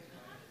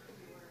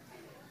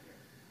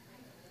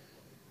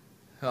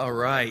All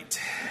right.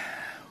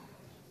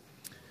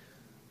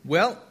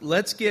 Well,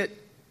 let's get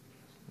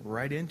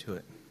right into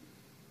it.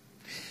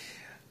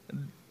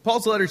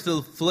 Paul's letter to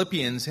the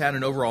Philippians had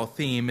an overall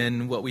theme,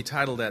 and what we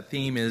titled that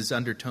theme is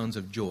Undertones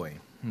of Joy.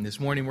 And this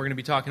morning we're going to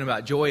be talking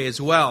about joy as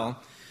well,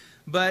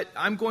 but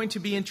I'm going to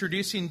be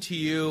introducing to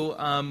you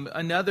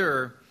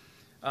another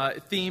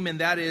theme, and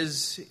that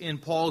is in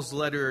Paul's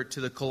letter to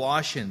the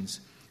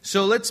Colossians.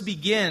 So let's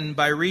begin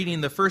by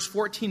reading the first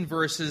 14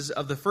 verses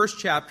of the first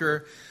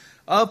chapter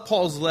of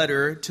Paul's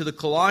letter to the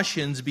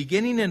Colossians,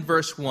 beginning in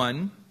verse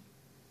 1.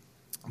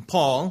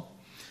 Paul,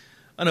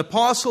 an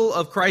apostle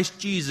of Christ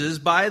Jesus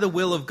by the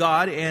will of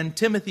God, and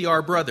Timothy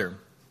our brother,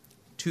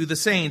 to the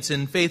saints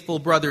and faithful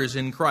brothers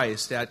in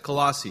Christ at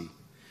Colossae.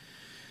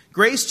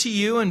 Grace to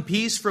you and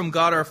peace from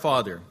God our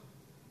Father.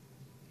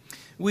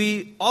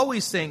 We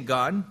always thank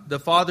God, the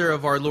Father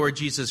of our Lord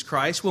Jesus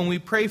Christ, when we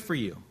pray for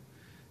you,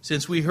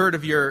 since we heard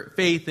of your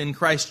faith in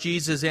Christ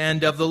Jesus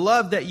and of the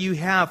love that you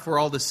have for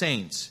all the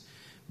saints,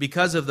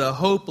 because of the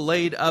hope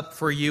laid up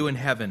for you in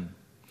heaven.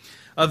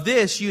 Of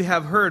this you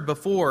have heard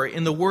before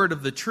in the word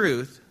of the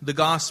truth, the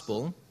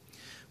gospel,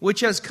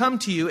 which has come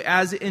to you,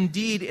 as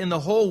indeed in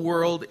the whole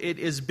world it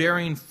is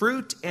bearing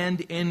fruit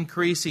and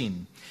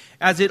increasing,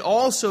 as it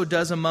also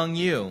does among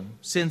you,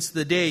 since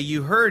the day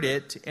you heard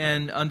it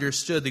and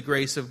understood the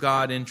grace of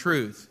God in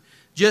truth,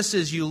 just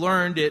as you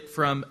learned it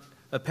from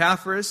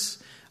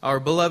Epaphras, our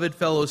beloved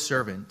fellow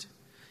servant.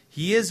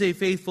 He is a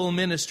faithful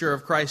minister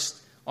of Christ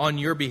on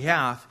your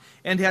behalf,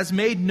 and has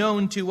made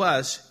known to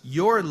us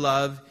your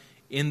love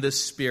in the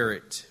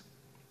Spirit.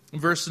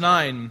 Verse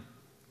 9,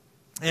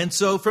 and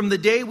so from the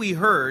day we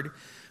heard,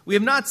 we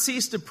have not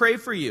ceased to pray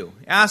for you,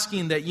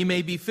 asking that you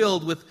may be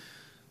filled with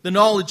the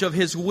knowledge of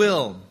His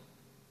will,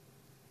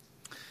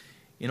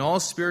 in all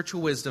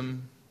spiritual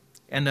wisdom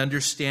and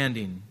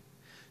understanding,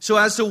 so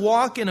as to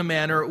walk in a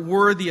manner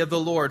worthy of the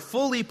Lord,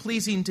 fully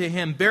pleasing to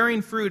Him,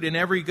 bearing fruit in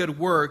every good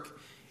work,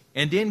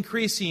 and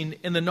increasing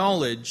in the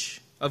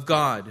knowledge of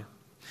God.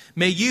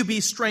 May you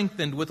be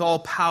strengthened with all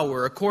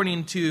power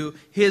according to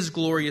His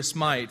glorious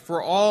might, for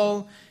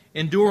all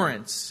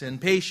endurance and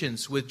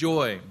patience with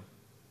joy,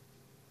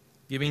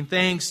 giving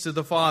thanks to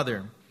the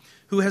Father,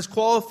 who has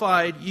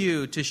qualified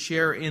you to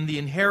share in the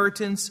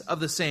inheritance of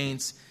the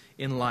saints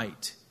in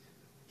light.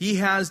 He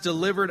has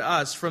delivered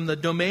us from the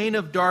domain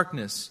of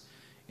darkness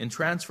and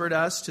transferred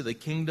us to the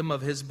kingdom of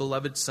His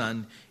beloved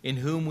Son, in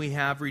whom we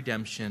have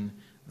redemption,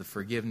 the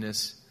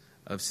forgiveness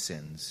of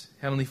sins.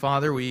 Heavenly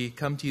Father, we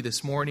come to you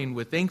this morning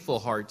with thankful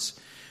hearts,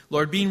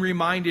 Lord, being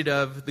reminded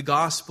of the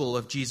gospel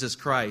of Jesus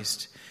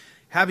Christ,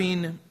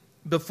 having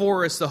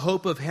before us the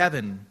hope of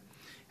heaven,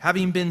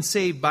 having been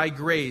saved by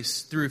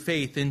grace through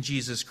faith in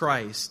Jesus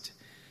Christ.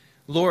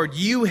 Lord,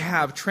 you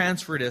have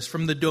transferred us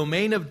from the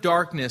domain of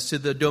darkness to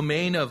the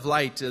domain of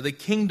light, to the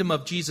kingdom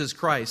of Jesus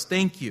Christ.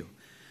 Thank you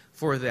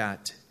for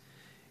that.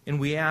 And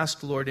we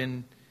ask, Lord,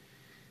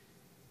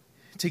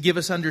 to give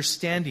us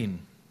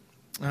understanding,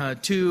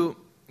 to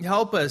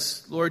help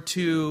us, Lord,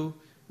 to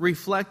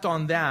reflect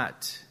on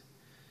that,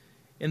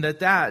 and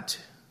that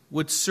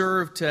would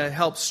serve to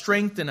help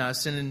strengthen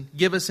us and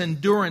give us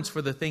endurance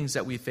for the things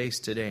that we face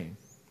today.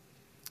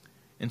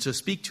 And so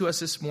speak to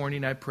us this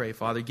morning, I pray,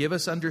 Father. Give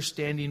us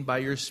understanding by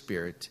your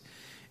Spirit.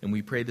 And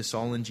we pray this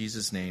all in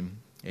Jesus' name.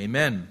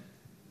 Amen.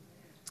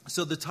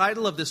 So the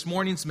title of this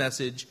morning's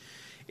message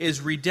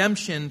is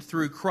Redemption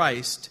Through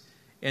Christ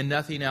and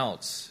Nothing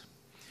Else.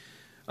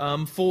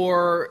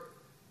 For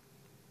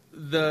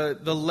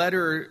the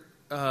letter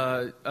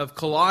of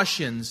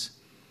Colossians,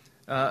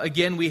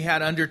 again, we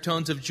had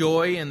undertones of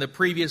joy in the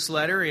previous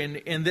letter.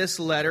 In this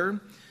letter,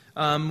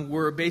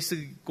 we're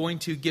basically going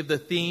to give the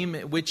theme,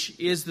 which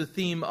is the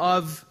theme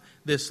of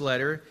this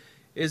letter,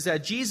 is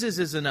that Jesus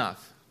is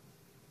enough.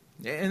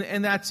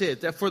 And that's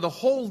it. That for the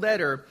whole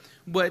letter,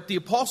 what the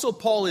Apostle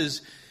Paul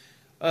is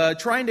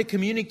trying to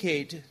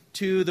communicate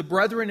to the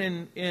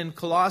brethren in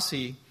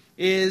Colossae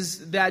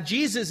is that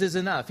Jesus is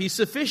enough. He's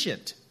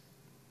sufficient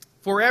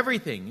for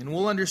everything. And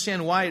we'll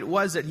understand why it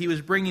was that he was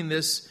bringing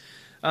this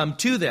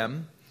to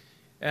them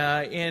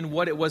and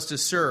what it was to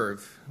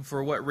serve,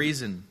 for what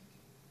reason.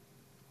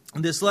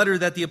 This letter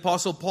that the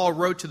Apostle Paul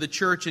wrote to the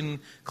church in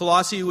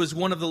Colossae was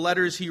one of the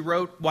letters he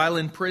wrote while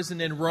in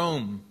prison in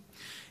Rome.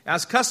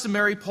 As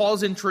customary,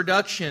 Paul's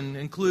introduction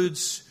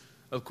includes,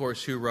 of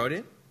course, who wrote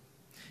it.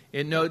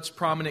 It notes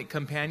prominent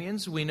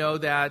companions. We know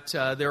that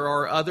there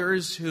are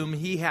others whom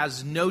he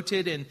has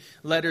noted in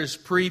letters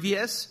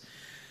previous.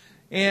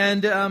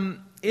 And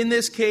in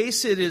this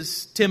case, it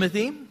is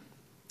Timothy,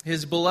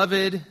 his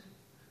beloved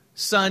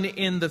son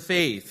in the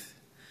faith.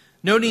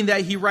 Noting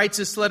that he writes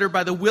this letter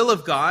by the will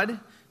of God,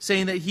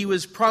 saying that he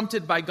was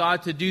prompted by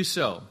God to do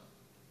so.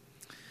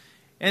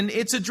 And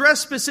it's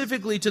addressed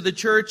specifically to the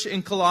church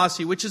in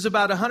Colossae, which is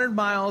about 100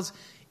 miles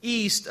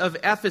east of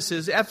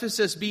Ephesus.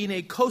 Ephesus being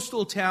a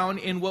coastal town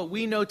in what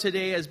we know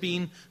today as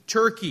being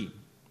Turkey.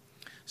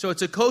 So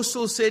it's a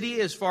coastal city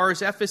as far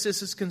as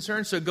Ephesus is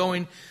concerned. So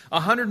going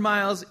 100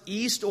 miles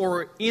east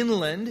or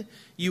inland,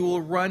 you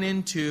will run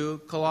into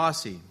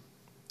Colossae.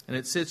 And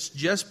it sits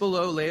just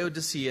below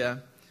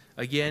Laodicea,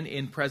 again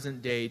in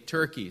present-day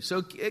Turkey.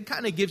 So it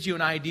kind of gives you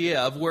an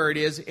idea of where it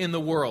is in the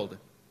world.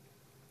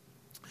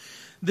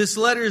 This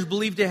letter is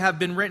believed to have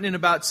been written in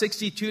about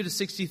 62 to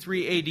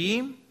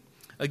 63 AD,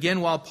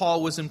 again while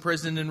Paul was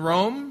imprisoned in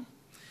Rome,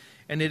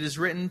 and it is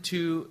written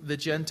to the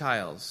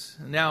Gentiles.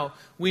 Now,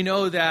 we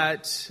know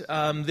that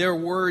there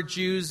were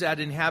Jews that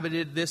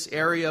inhabited this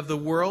area of the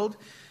world,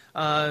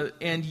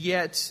 and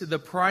yet the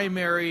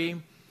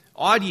primary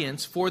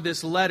audience for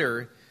this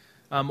letter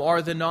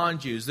are the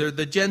non-Jews. They're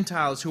the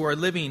Gentiles who are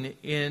living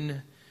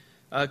in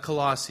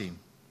Colossae.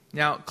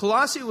 Now,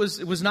 Colossae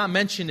was not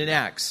mentioned in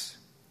Acts,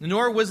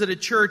 nor was it a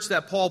church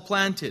that Paul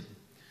planted.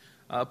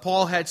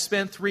 Paul had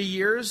spent 3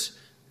 years,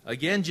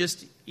 again,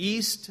 just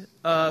east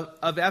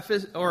of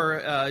Ephesus,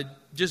 or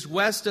just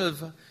west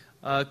of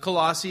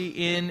Colossae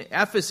in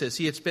Ephesus.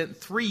 He had spent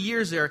 3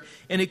 years there,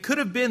 and it could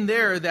have been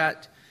there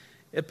that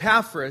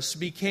Epaphras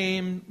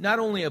became not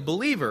only a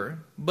believer,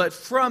 but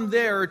from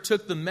there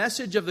took the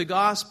message of the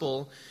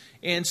gospel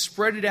and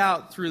spread it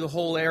out through the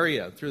whole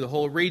area, through the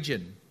whole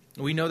region.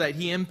 We know that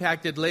he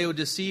impacted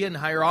Laodicea and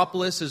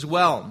Hierapolis as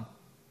well.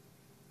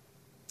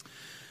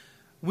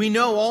 We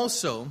know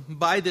also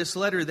by this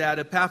letter that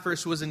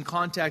Epaphras was in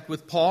contact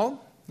with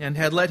Paul and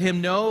had let him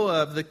know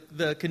of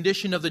the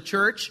condition of the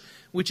church,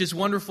 which is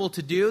wonderful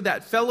to do.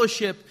 That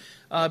fellowship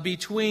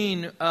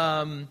between,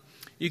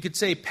 you could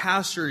say,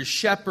 pastors,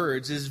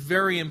 shepherds is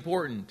very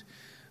important.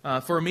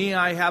 For me,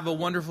 I have a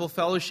wonderful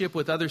fellowship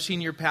with other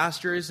senior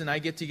pastors, and I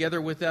get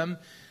together with them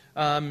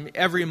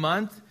every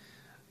month.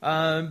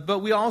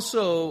 But we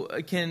also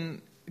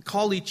can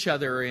call each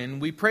other,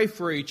 and we pray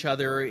for each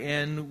other,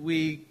 and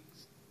we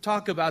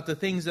talk about the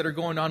things that are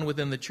going on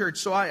within the church.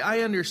 So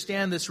I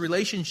understand this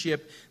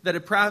relationship that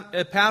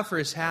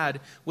Epaphras had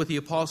with the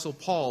Apostle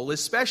Paul,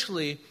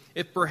 especially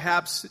if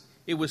perhaps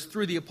it was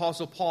through the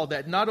Apostle Paul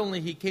that not only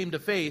he came to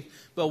faith,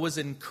 but was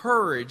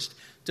encouraged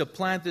to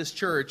plant this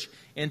church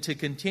and to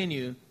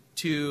continue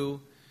to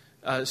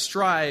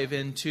strive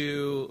and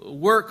to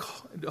work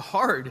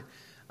hard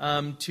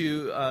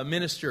to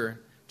minister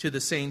to the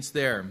saints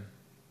there.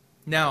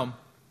 Now,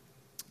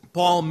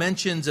 Paul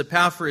mentions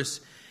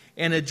Epaphras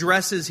and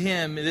addresses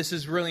him. This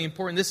is really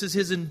important. This is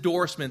his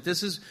endorsement.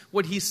 This is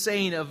what he's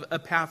saying of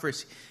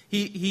Epaphras.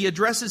 He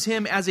addresses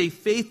him as a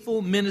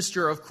faithful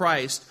minister of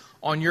Christ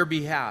on your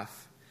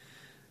behalf.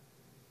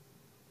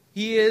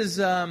 He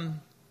is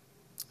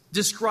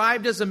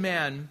described as a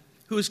man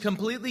who is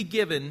completely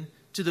given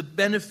to the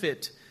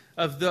benefit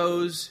of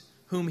those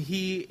whom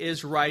he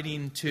is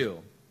writing to.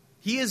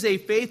 He is a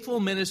faithful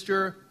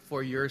minister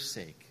for your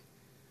sake.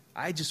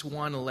 I just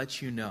want to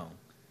let you know.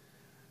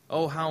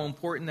 Oh, how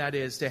important that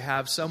is to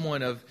have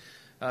someone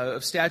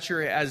of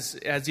stature as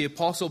the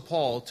Apostle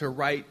Paul to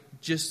write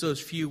just those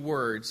few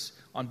words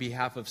on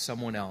behalf of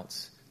someone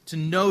else. To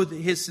know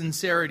his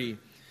sincerity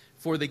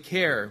for the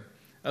care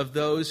of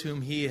those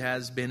whom he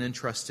has been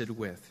entrusted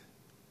with.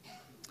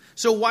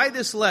 So why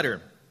this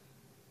letter?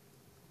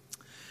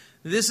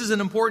 This is an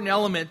important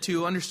element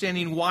to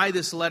understanding why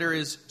this letter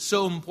is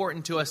so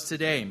important to us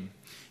today.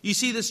 You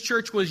see, this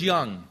church was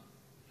young.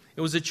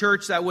 It was a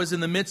church that was in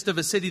the midst of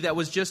a city that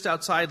was just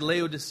outside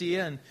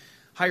Laodicea and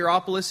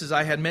Hierapolis, as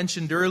I had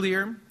mentioned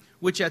earlier,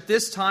 which at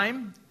this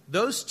time,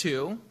 those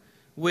two,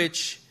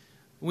 which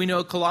we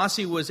know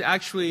Colossae was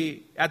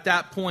actually at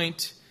that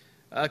point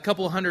a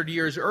couple hundred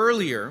years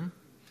earlier,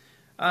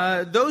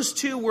 those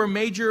two were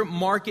major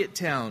market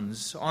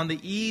towns on the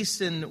east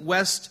and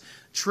west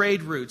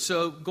trade routes.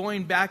 So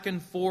going back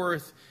and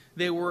forth,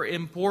 they were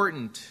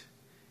important.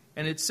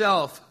 And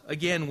itself,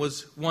 again,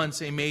 was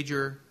once a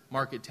major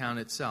market town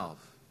itself.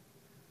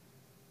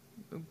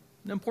 An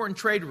important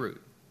trade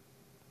route.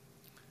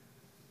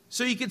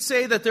 So you could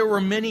say that there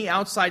were many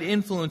outside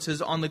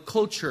influences on the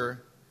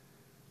culture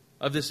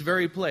of this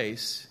very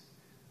place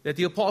that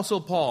the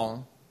Apostle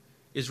Paul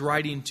is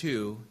writing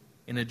to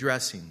and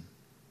addressing.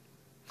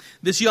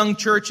 This young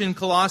church in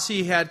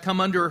Colossae had come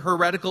under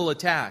heretical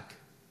attack.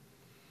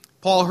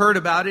 Paul heard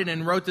about it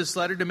and wrote this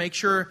letter to make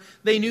sure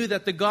they knew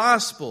that the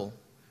gospel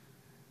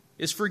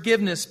is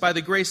forgiveness by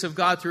the grace of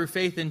God through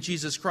faith in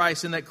Jesus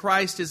Christ, and that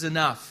Christ is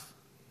enough.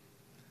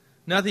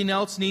 Nothing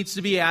else needs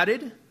to be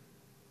added,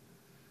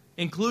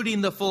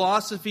 including the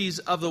philosophies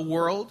of the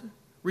world,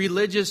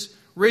 religious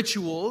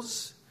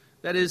rituals,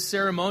 that is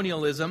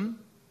ceremonialism.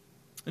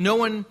 No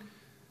one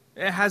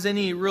has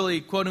any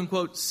really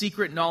quote-unquote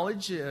secret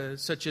knowledge,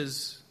 such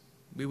as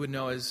we would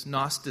know as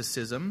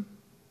Gnosticism.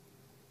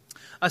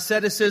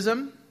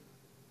 Asceticism,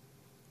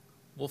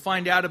 we'll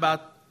find out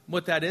about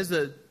what that is,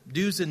 the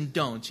do's and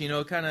don'ts,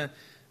 kind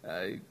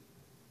of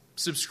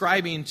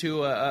subscribing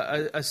to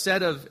a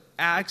set of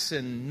acts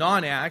and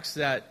non-acts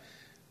that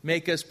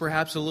make us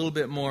perhaps a little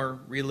bit more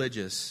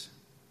religious.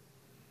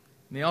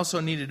 And they also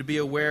needed to be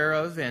aware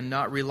of and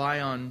not rely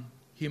on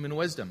human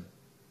wisdom,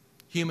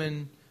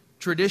 human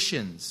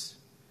traditions,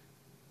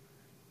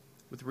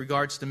 with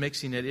regards to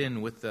mixing it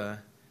in with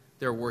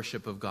their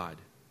worship of God.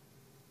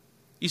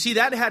 You see,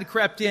 that had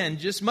crept in,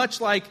 just much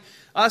like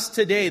us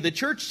today. The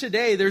church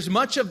today, there's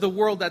much of the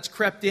world that's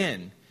crept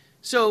in.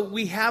 So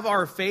we have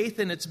our faith,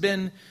 and it's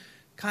been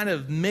kind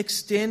of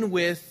mixed in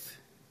with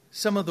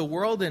some of the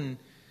world and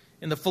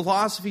the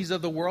philosophies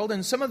of the world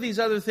and some of these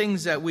other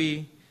things that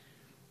we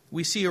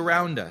see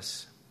around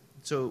us.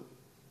 So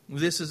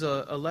this is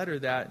a letter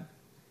that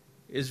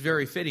is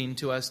very fitting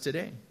to us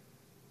today,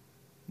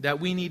 that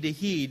we need to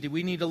heed,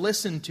 we need to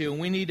listen to, and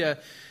we need to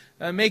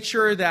make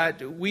sure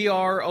that we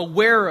are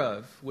aware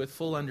of with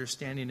full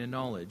understanding and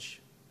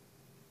knowledge.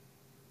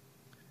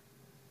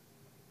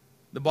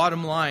 The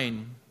bottom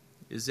line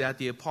is that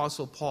the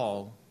Apostle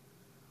Paul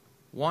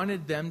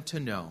wanted them to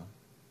know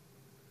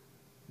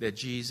that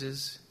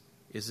Jesus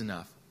is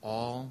enough,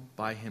 all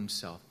by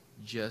himself,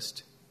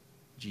 just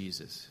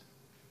Jesus.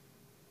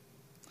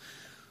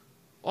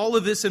 All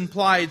of this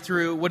implied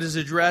through what is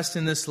addressed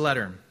in this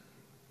letter.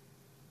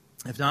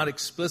 If not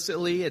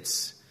explicitly,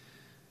 it's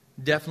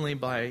definitely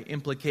by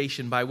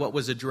implication, by what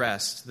was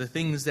addressed. The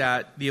things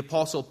that the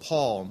Apostle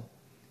Paul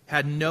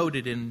had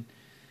noted and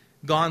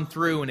gone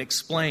through and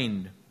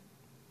explained.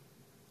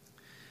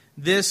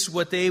 This,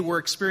 what they were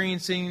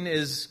experiencing,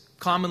 is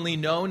commonly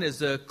known as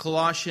the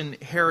Colossian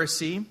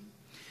heresy.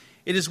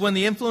 It is when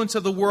the influence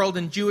of the world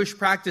and Jewish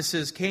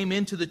practices came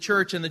into the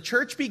church, and the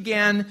church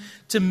began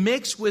to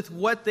mix with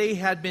what they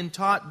had been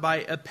taught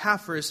by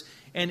Epaphras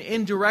and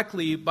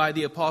indirectly by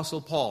the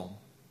Apostle Paul.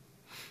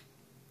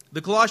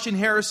 The Colossian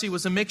heresy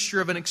was a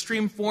mixture of an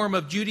extreme form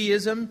of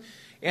Judaism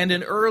and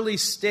an early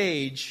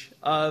stage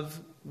of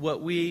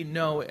what we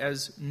know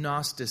as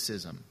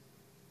Gnosticism.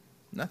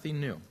 Nothing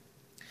new.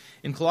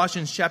 In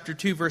Colossians chapter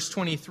 2, verse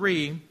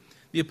 23,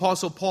 the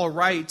Apostle Paul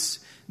writes,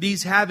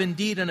 "These have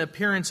indeed an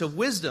appearance of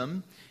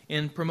wisdom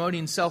in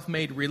promoting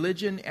self-made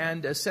religion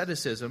and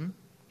asceticism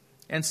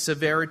and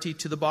severity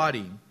to the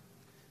body.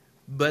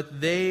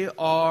 But they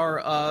are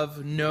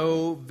of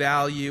no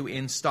value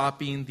in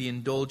stopping the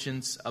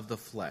indulgence of the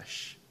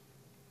flesh."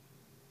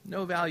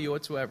 No value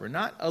whatsoever.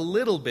 Not a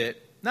little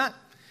bit. Not,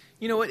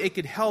 you know what, it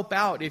could help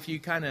out if you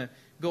kind of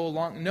go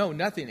along. No,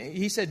 nothing.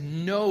 He said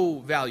no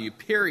value.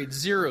 Period.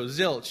 Zero.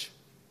 Zilch.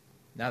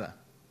 Nada.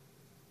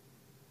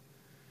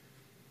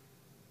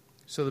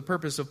 So the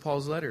purpose of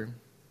Paul's letter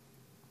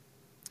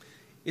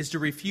is to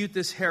refute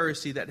this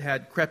heresy that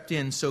had crept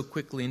in so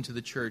quickly into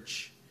the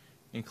church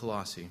in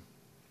Colossae,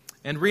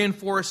 and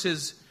reinforce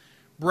his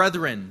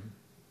brethren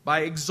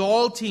by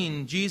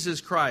exalting Jesus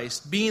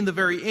Christ, being the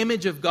very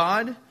image of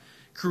God,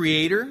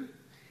 Creator,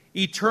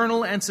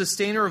 eternal and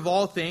sustainer of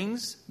all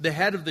things, the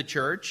head of the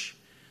church,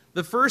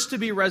 the first to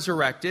be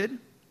resurrected,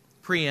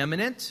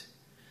 preeminent,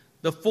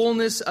 the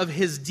fullness of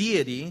his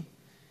deity,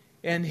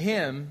 and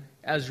him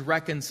as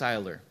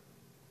reconciler.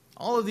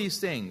 All of these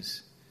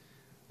things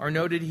are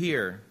noted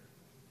here,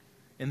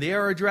 and they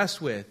are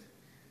addressed with,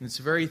 and it's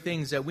the very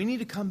things that we need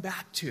to come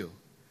back to.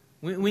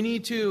 We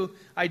need to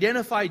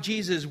identify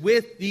Jesus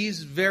with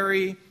these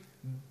very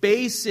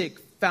basic,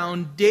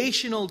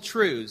 foundational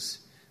truths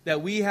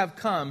that we have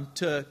come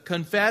to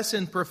confess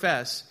and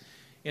profess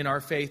in our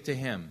faith to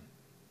him.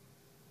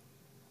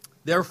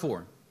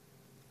 Therefore,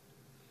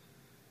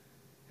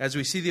 as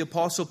we see the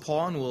Apostle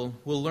Paul, and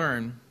we'll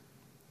learn,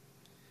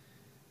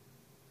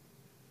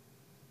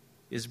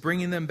 is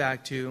bringing them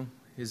back to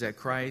is that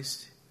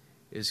Christ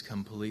is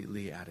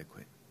completely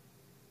adequate.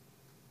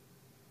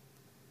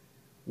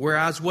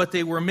 Whereas what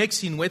they were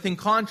mixing with, in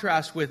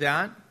contrast with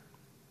that,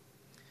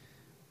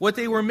 what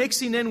they were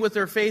mixing in with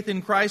their faith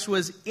in Christ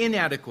was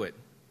inadequate.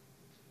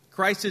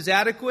 Christ is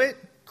adequate.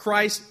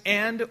 Christ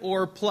and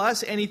or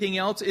plus anything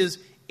else is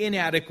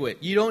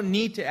inadequate. You don't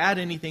need to add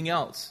anything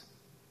else.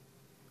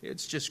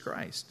 It's just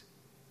Christ.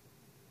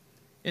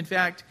 In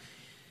fact,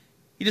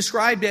 he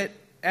described it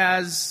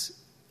as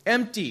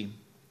empty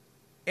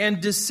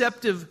and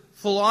deceptive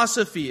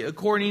philosophy,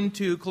 according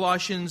to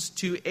Colossians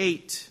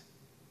 2:8.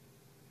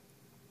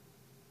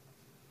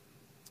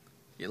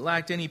 It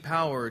lacked any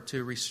power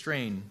to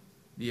restrain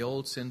the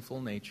old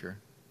sinful nature.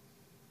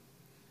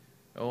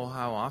 Oh,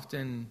 how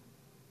often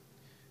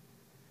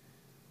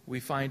we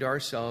find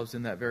ourselves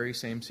in that very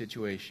same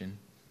situation.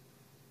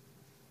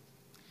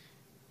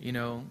 You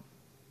know,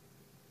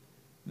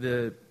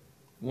 the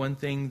one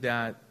thing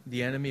that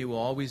the enemy will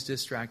always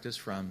distract us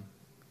from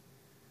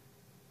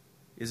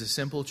is a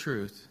simple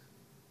truth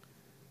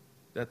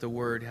that the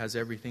Word has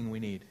everything we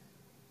need.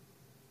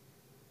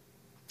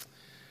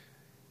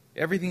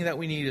 Everything that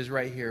we need is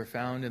right here,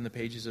 found in the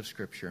pages of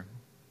Scripture.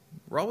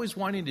 We're always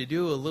wanting to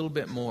do a little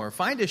bit more.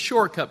 Find a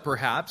shortcut,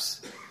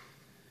 perhaps,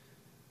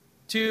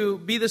 to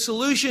be the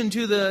solution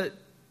to the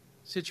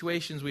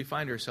situations we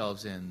find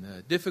ourselves in,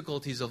 the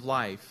difficulties of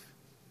life.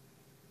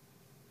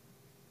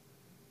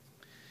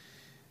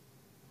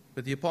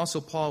 But the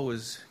Apostle Paul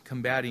was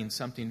combating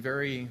something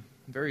very,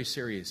 very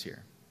serious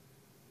here.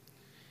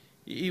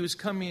 He was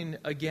coming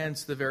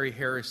against the very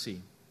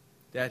heresy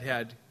that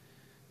had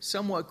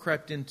somewhat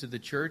crept into the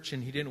church,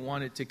 and he didn't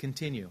want it to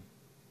continue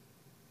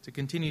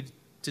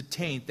to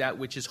taint that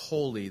which is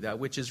holy, that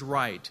which is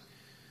right,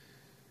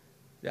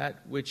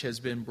 that which has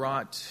been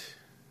brought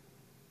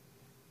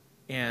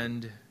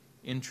and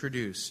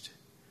introduced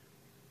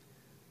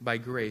by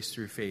grace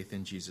through faith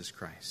in Jesus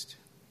Christ.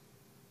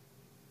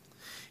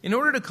 In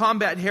order to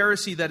combat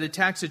heresy that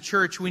attacks a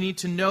church, we need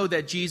to know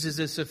that Jesus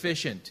is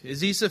sufficient.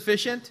 Is he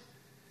sufficient?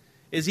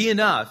 Is he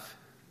enough?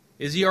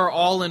 Is he our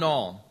all in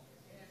all?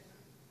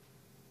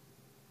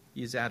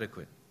 He is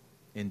adequate,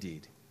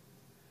 indeed.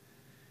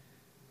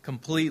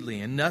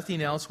 Completely, and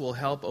nothing else will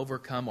help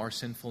overcome our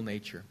sinful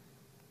nature.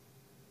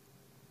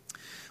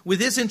 With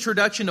this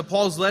introduction to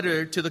Paul's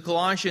letter to the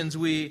Colossians,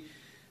 we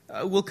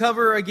will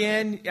cover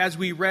again, as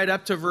we read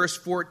up to verse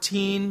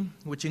 14,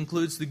 which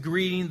includes the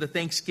greeting, the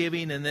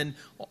thanksgiving, and then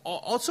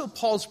also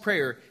Paul's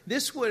prayer.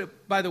 This would,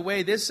 by the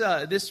way, this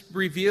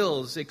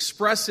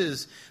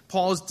expresses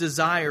Paul's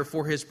desire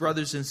for his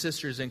brothers and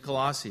sisters in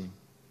Colossae.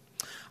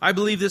 I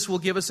believe this will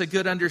give us a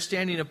good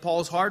understanding of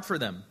Paul's heart for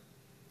them.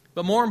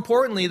 But more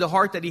importantly, the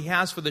heart that he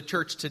has for the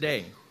church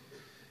today.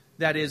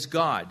 That is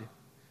God.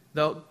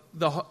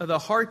 The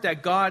heart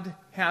that God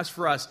has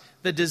for us.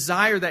 The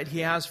desire that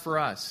he has for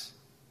us.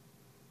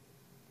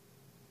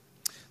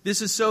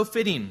 This is so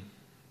fitting,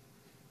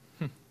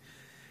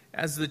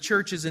 as the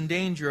church is in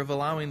danger of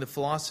allowing the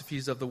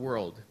philosophies of the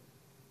world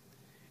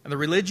and the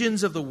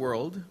religions of the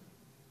world.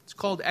 It's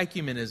called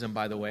ecumenism,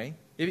 by the way.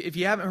 If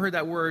you haven't heard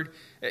that word,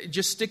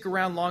 just stick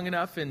around long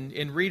enough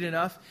and read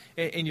enough,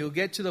 and you'll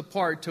get to the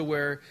part to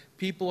where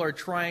people are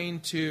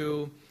trying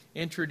to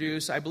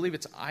introduce, I believe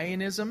it's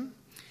Ionism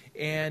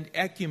and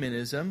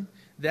ecumenism,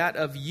 that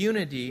of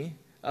unity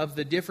of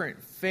the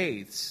different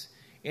faiths.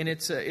 And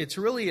it's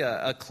really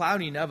a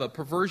clouding of, a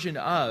perversion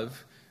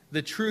of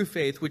the true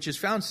faith, which is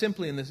found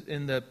simply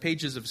in the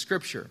pages of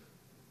Scripture.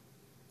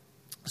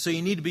 So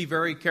you need to be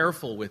very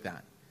careful with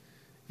that.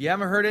 If you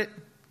haven't heard it,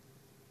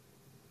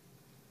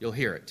 you'll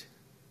hear it.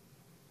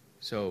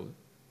 So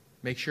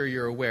make sure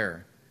you're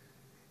aware.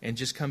 And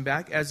just come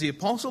back. As the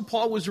Apostle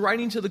Paul was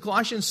writing to the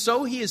Colossians,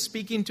 so he is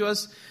speaking to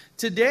us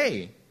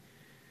today.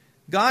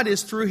 God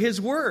is through his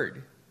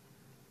word.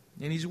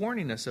 And he's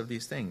warning us of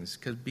these things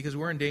because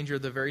we're in danger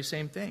of the very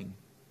same thing.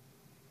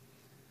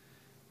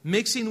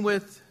 Mixing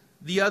with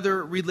the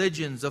other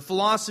religions, the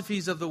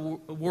philosophies of the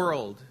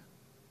world.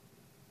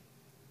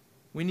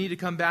 We need to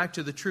come back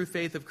to the true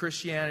faith of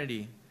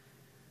Christianity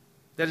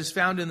that is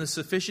found in the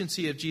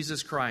sufficiency of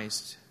Jesus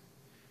Christ.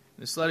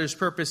 This letter's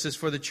purpose is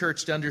for the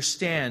church to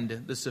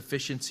understand the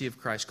sufficiency of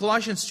Christ.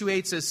 Colossians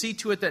 2:8 says, "See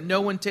to it that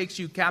no one takes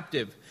you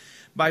captive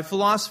by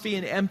philosophy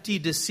and empty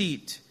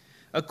deceit,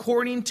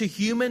 according to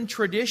human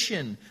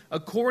tradition,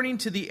 according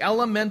to the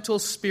elemental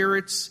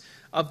spirits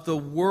of the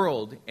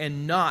world,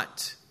 and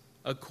not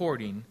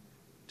according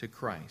to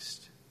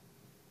Christ."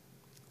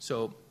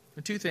 So,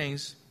 two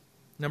things.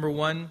 Number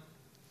one,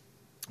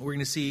 we're going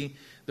to see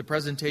the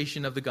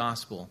presentation of the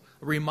gospel,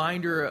 a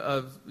reminder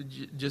of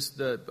just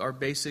our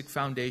basic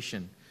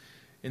foundation.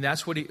 And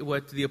that's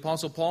what the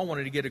Apostle Paul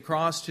wanted to get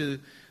across to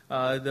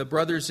the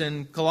brothers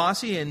in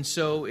Colossae, and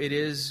so it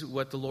is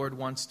what the Lord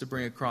wants to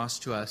bring across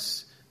to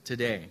us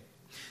today.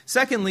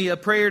 Secondly, a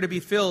prayer to be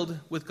filled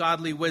with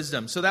godly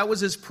wisdom. So that was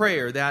his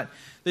prayer, that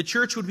the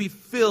church would be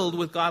filled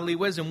with godly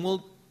wisdom.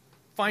 We'll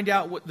find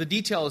out what the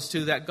details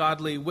to that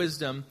godly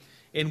wisdom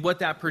and what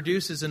that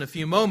produces in a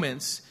few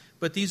moments.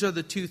 But these are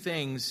the two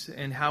things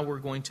and how we're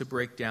going to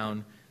break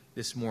down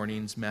this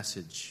morning's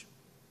message.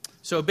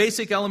 So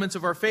basic elements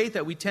of our faith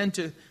that we tend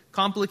to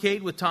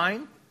complicate with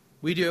time.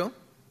 We do.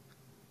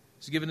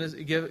 Just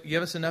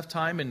give us enough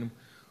time and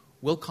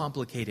we'll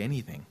complicate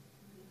anything.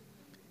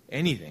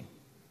 Anything.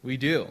 We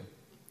do.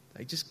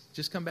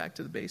 Just come back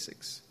to the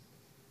basics.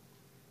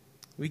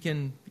 We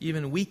can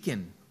even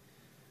weaken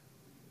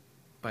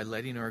by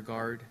letting our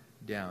guard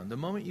down. The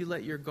moment you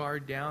let your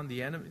guard down,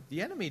 the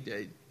enemy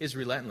is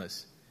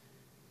relentless.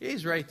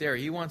 He's right there.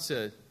 He wants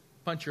to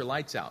punch your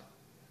lights out.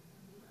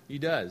 He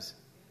does.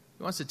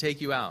 He wants to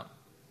take you out.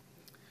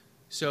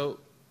 So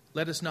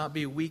let us not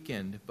be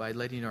weakened by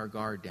letting our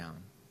guard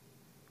down,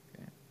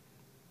 okay,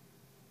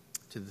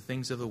 to the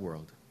things of the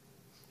world.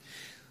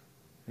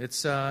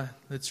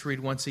 Let's read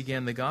once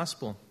again the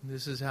gospel.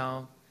 This is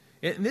how,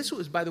 and this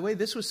was, by the way,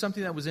 this was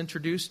something that was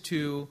introduced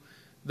to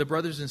the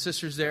brothers and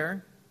sisters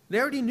there. They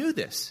already knew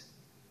this.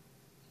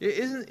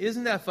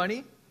 Isn't that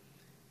funny?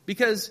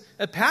 Because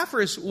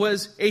Epaphras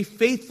was a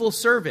faithful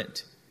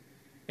servant.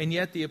 And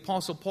yet the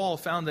Apostle Paul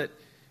found that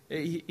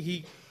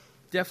he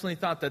definitely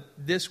thought that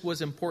this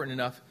was important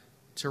enough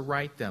to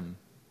write them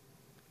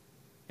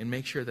and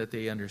make sure that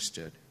they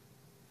understood.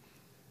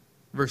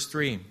 Verse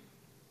 3.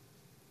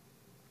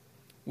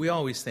 We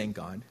always thank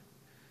God,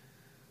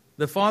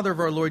 the Father of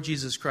our Lord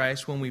Jesus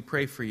Christ, when we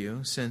pray for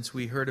you, since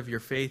we heard of your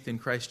faith in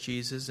Christ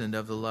Jesus and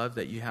of the love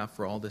that you have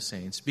for all the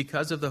saints,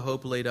 because of the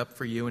hope laid up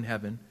for you in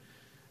heaven.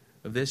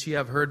 Of this you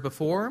have heard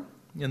before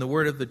in the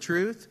word of the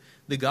truth,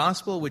 the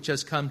gospel which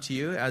has come to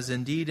you, as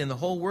indeed in the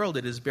whole world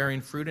it is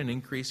bearing fruit and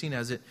increasing,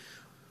 as it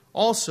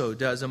also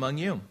does among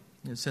you.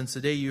 And since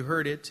the day you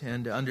heard it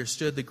and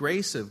understood the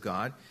grace of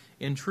God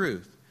in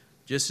truth,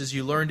 just as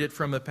you learned it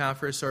from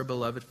Epaphras, our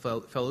beloved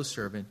fellow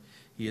servant,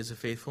 he is a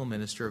faithful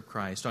minister of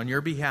Christ on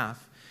your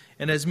behalf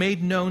and has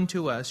made known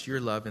to us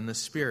your love in the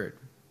Spirit.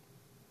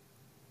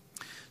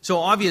 So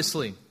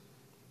obviously,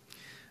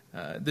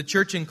 The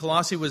church in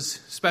Colossae was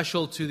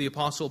special to the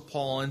Apostle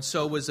Paul, and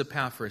so was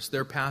Epaphras,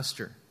 their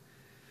pastor.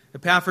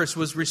 Epaphras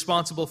was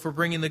responsible for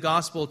bringing the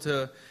gospel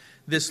to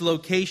this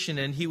location,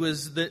 and he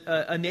was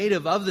a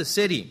native of the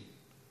city.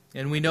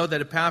 And we know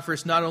that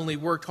Epaphras not only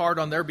worked hard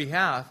on their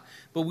behalf,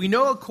 but we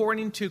know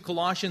according to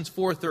Colossians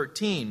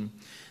 4:13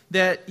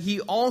 that he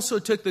also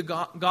took the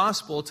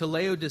gospel to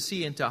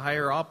Laodicea and to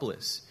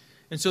Hierapolis.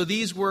 And so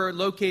these were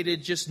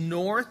located just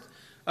north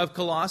of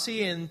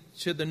Colossae and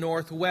to the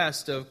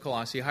northwest of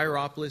Colossae.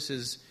 Hierapolis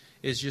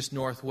is just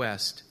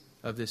northwest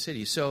of the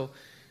city. So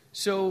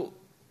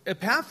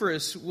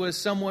Epaphras was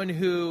someone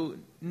who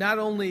not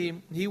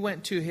only, he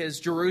went to his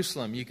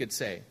Jerusalem, you could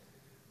say,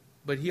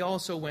 but he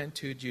also went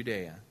to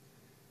Judea.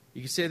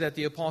 You could say that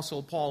the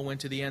Apostle Paul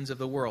went to the ends of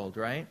the world,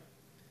 right?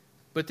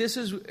 But this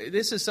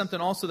is something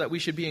also that we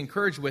should be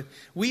encouraged with.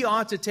 We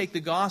ought to take the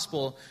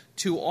gospel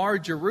to our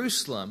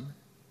Jerusalem,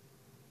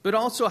 but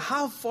also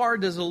how far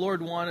does the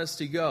Lord want us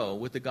to go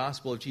with the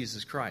gospel of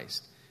Jesus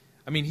Christ?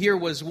 I mean, here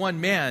was one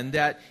man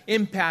that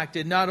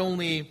impacted not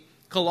only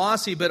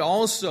Colossae, but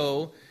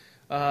also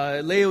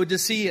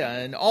Laodicea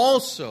and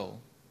also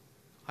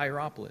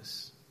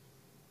Hierapolis.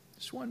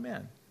 Just one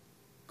man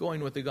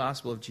going with the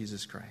gospel of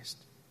Jesus Christ.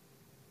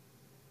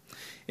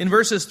 In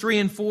verses 3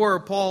 and 4,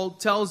 Paul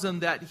tells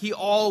them that he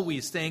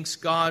always thanks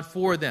God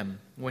for them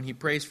when he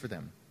prays for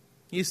them.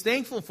 He's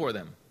thankful for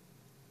them.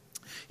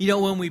 You know,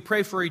 when we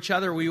pray for each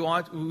other, we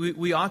ought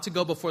to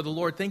go before the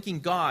Lord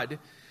thanking God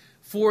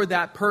for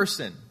that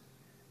person.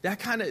 That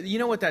kind of, you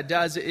know what that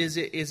does is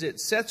it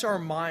sets our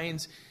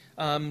minds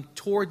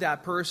toward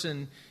that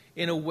person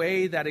in a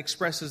way that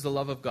expresses the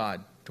love of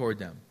God toward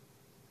them.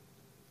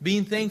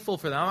 Being thankful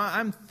for them.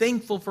 I'm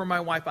thankful for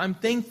my wife. I'm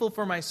thankful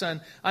for my son.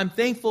 I'm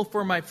thankful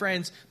for my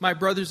friends, my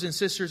brothers and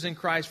sisters in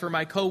Christ, for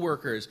my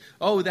coworkers.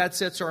 Oh, that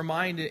sets our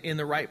mind in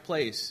the right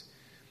place.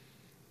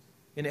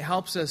 And it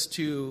helps us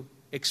to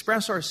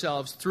express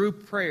ourselves through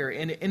prayer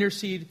and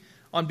intercede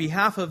on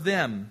behalf of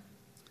them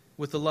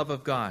with the love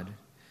of God.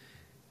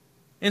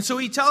 And so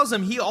he tells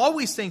them he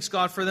always thanks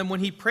God for them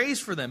when he prays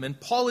for them. And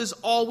Paul is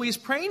always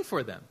praying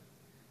for them.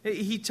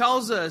 He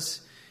tells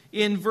us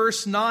in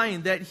verse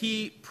 9 that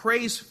he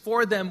prays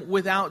for them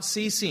without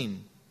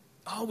ceasing.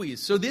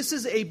 Always. So this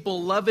is a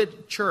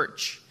beloved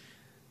church.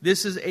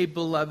 This is a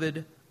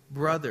beloved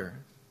brother.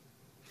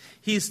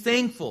 He's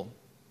thankful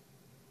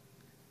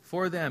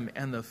for them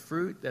and the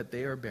fruit that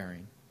they are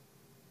bearing.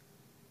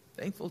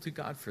 Thankful to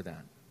God for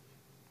that.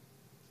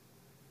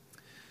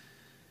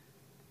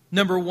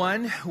 Number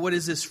one, what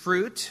is this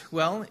fruit?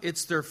 Well,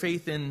 it's their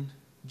faith in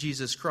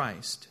Jesus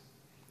Christ.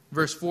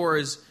 Verse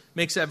 4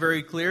 makes that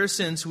very clear,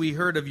 since we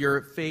heard of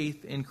your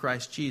faith in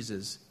Christ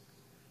Jesus.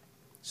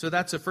 So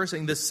that's the first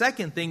thing. The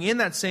second thing in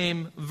that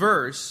same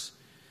verse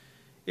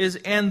is,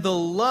 and the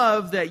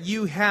love that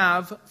you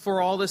have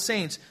for all the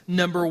saints.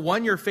 Number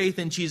one, your faith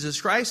in Jesus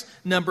Christ.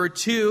 Number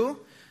two,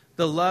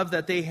 the love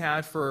that they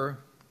had for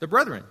the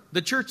brethren,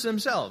 the church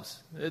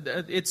themselves,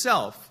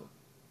 itself,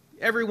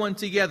 everyone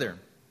together.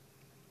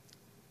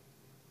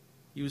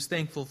 He was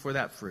thankful for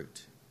that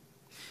fruit.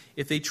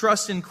 If they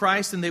trust in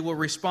Christ, then they will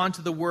respond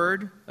to the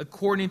word.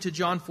 According to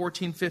John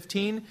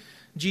 14:15,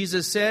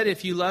 Jesus said,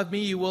 if you love me,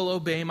 you will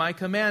obey my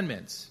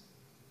commandments.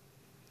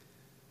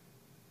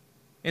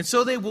 And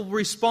so they will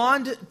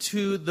respond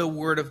to the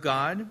word of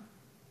God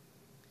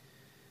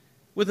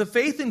with a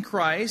faith in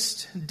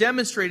Christ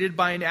demonstrated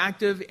by an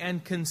active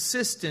and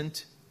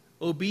consistent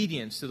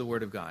obedience to the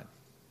word of God.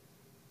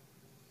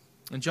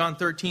 In John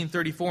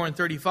 13:34 and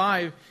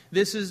 35,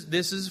 this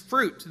is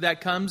fruit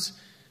that comes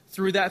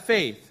through that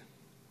faith.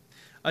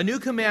 A new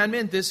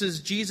commandment, this is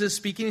Jesus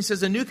speaking. He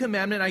says, a new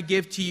commandment I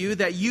give to you,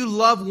 that you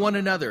love one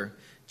another,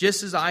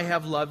 just as I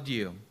have loved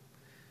you.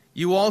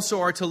 You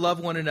also are to love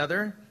one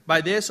another.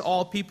 By this,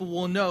 all people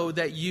will know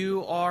that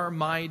you are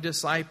my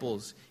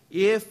disciples,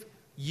 if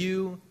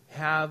you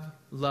have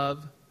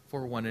love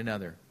for one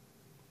another.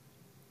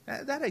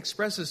 That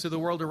expresses to the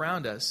world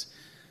around us.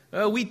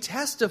 We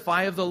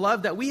testify of the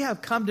love that we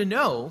have come to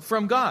know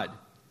from God.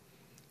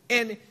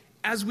 And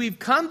as we've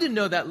come to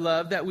know that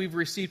love that we've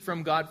received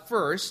from God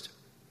first,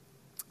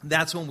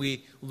 that's when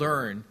we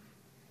learn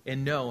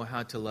and know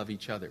how to love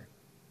each other.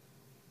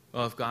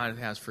 Well, if God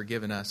has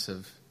forgiven us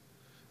of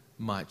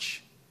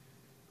much,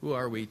 who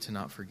are we to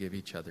not forgive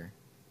each other?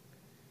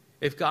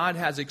 If God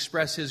has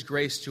expressed His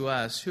grace to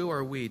us, who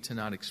are we to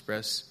not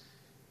express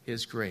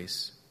His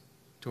grace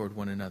toward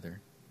one another?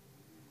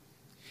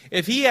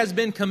 If He has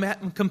been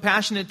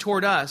compassionate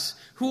toward us,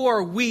 who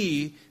are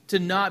we to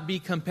not be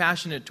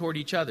compassionate toward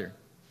each other?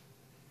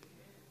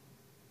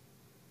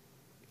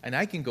 And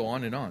I can go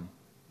on and on.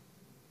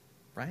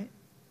 Right?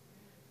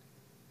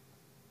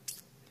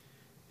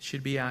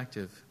 Should be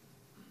active.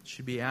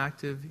 Should be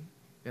active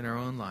in our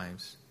own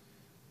lives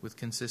with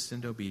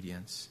consistent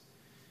obedience.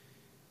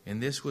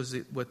 And this was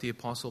what the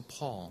Apostle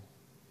Paul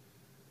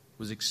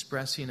was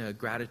expressing a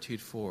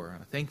gratitude for,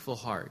 a thankful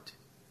heart.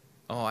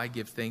 Oh, I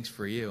give thanks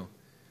for you.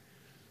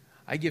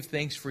 I give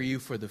thanks for you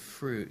for the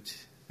fruit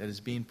that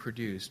is being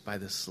produced by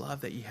this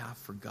love that you have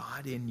for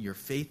God in your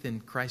faith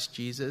in Christ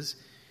Jesus.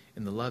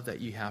 and the love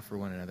that you have for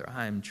one another.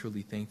 I am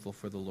truly thankful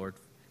for the Lord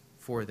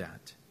for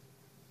that.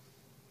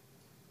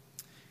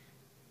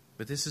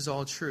 But this is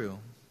all true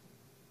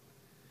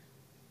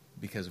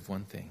because of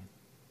one thing,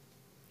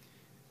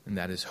 and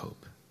that is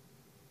hope.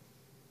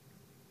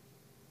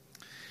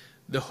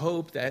 The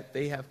hope that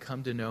they have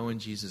come to know in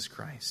Jesus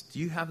Christ. Do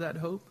you have that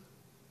hope?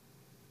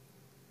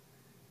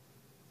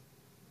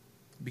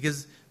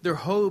 Because their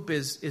hope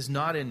is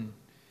not in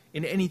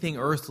anything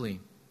earthly,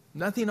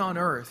 nothing on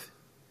earth.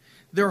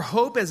 Their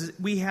hope, as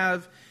we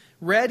have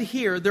read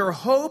here, their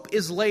hope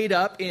is laid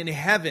up in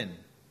heaven.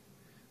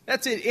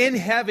 That's it, in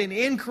heaven,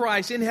 in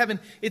Christ, in heaven.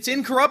 It's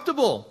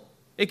incorruptible.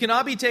 It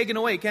cannot be taken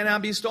away. It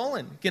cannot be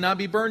stolen. It cannot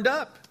be burned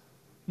up.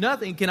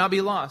 Nothing cannot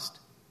be lost.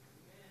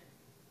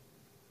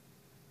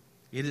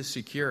 It is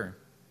secure.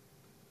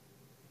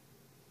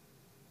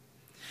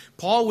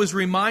 Paul was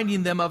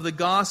reminding them of the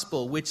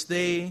gospel which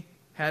they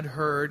had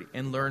heard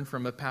and learned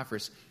from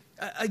Epaphras.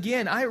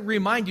 Again, I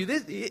remind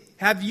you,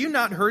 have you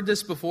not heard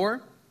this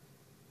before?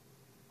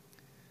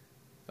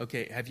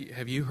 Okay,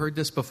 have you heard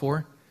this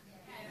before?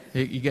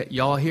 Yes.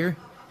 Y'all here?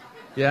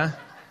 Yeah?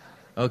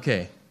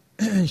 Okay.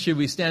 Should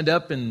we stand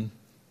up and...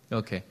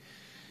 Okay.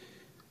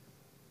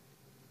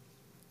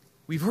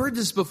 We've heard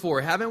this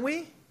before, haven't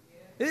we?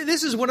 Yes.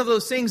 This is one of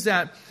those things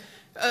that,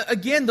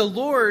 again, the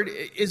Lord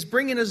is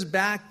bringing us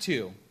back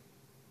to.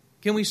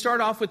 Can we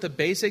start off with the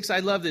basics? I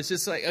love this.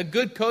 It's like a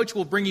good coach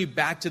will bring you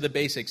back to the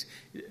basics.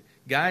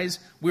 Guys,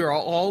 we're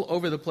all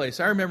over the place.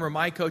 I remember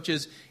my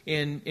coaches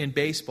in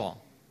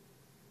baseball.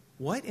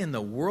 What in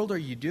the world are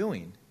you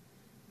doing?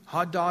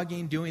 Hot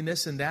dogging, doing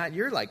this and that.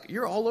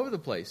 You're all over the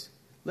place.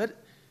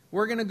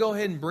 We're going to go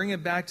ahead and bring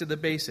it back to the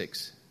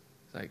basics.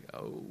 It's like,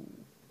 oh,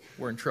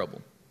 we're in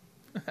trouble.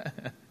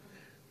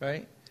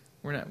 Right?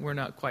 We're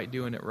not quite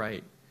doing it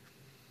right.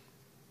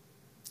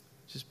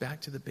 Just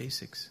back to the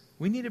basics.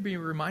 We need to be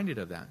reminded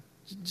of that.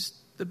 Just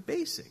the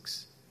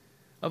basics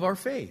of our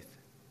faith.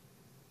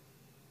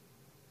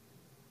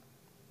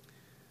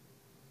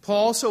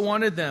 Paul also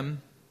wanted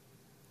them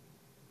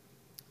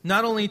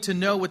not only to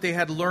know what they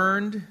had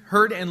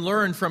heard and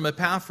learned from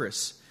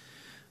Epaphras,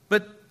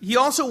 but he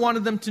also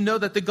wanted them to know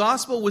that the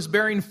gospel was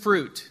bearing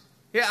fruit.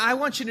 Yeah, I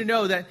want you to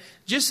know that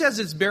just as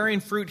it's bearing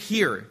fruit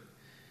here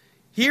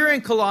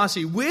in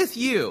Colossae, with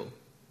you,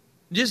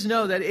 just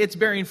know that it's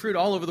bearing fruit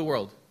all over the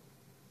world.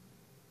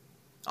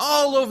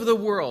 All over the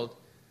world.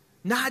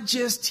 Not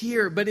just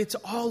here, but it's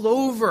all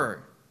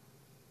over.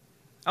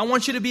 I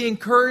want you to be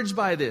encouraged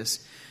by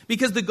this,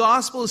 because the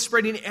gospel is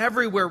spreading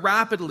everywhere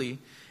rapidly,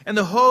 and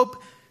the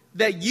hope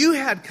that you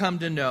had come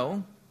to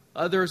know,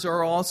 others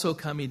are also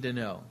coming to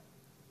know.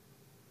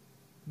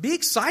 Be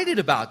excited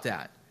about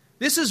that.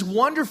 This is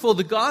wonderful.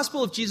 The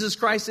gospel of Jesus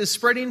Christ is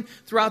spreading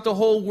throughout the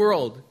whole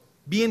world.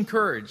 Be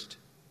encouraged.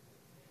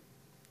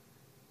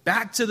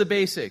 Back to the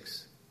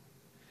basics.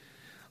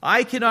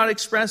 I cannot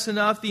express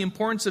enough the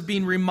importance of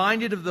being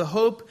reminded of the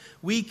hope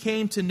we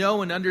came to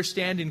know and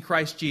understand in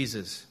Christ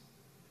Jesus.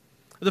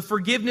 The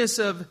forgiveness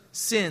of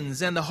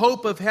sins and the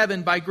hope of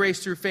heaven by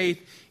grace through faith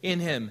in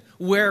Him,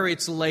 where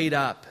it's laid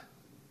up.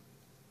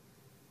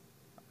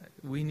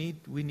 We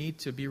need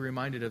to be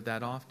reminded of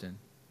that often.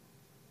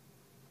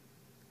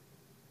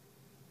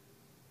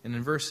 And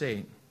in verse 8,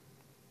 in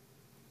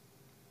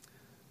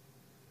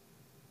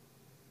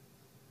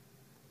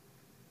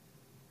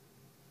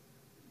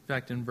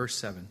fact, in verse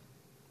 7,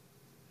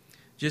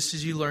 just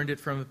as you learned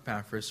it from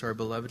Epaphras, our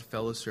beloved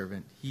fellow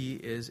servant, he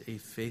is a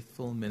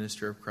faithful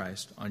minister of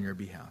Christ on your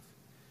behalf,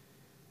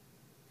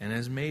 and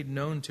has made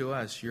known to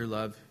us your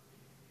love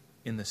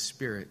in the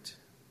Spirit.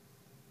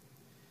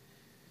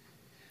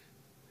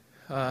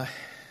 A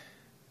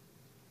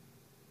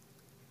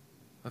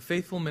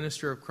faithful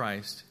minister of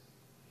Christ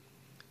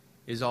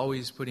is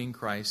always putting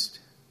Christ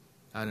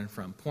out in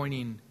front,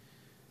 pointing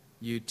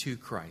you to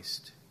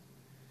Christ,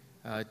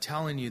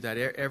 telling you that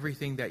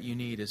everything that you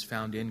need is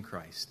found in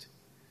Christ.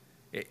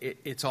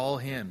 It's all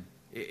Him.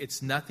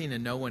 It's nothing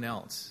and no one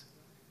else.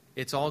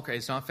 It's all Christ.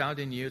 It's not found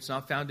in you. It's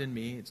not found in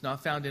me. It's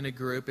not found in a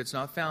group. It's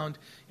not found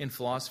in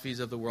philosophies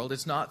of the world.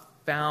 It's not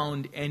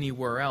found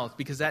anywhere else,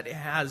 because that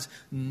has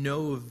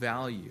no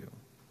value.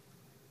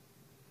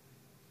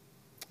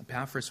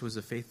 Epaphras was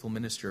a faithful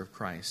minister of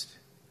Christ.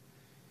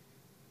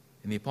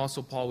 And the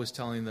Apostle Paul was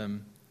telling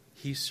them,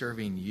 he's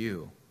serving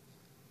you.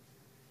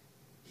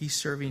 He's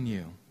serving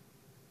you.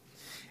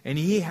 And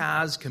he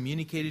has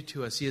communicated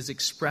to us, he has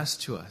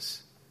expressed to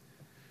us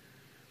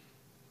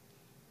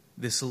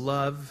this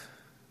love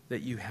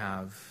that you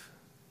have.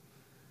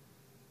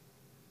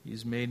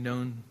 He's made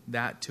known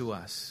that to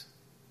us.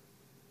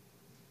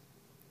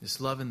 This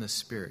love in the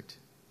Spirit.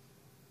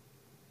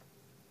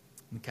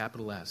 In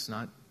capital S,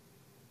 not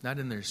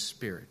in their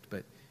spirit,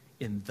 but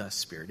in the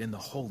Spirit, in the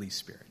Holy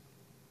Spirit.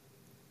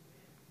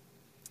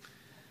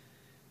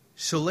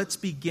 So let's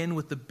begin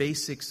with the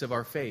basics of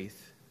our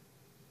faith.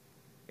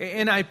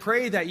 And I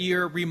pray that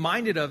you're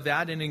reminded of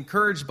that and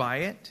encouraged by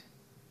it.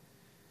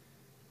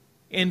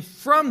 And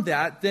from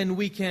that, then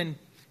we can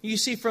you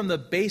see, from the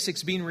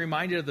basics, being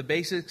reminded of the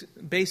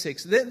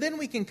basics, then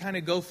we can kind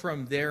of go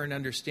from there and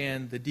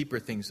understand the deeper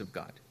things of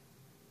God.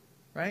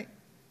 Right?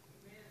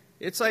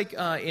 It's like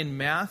in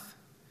math,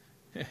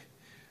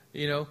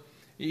 you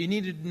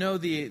need to know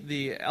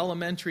the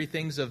elementary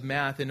things of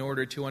math in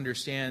order to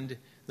understand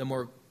the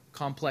more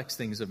complex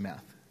things of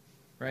math.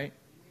 Right?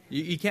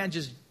 You can't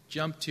just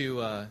jump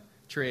to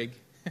trig,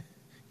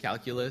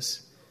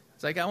 calculus.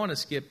 It's like, I want to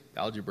skip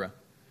algebra.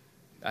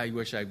 I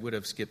wish I would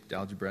have skipped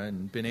algebra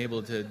and been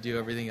able to do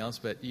everything else,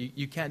 but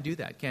you can't do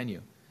that, can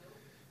you?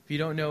 If you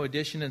don't know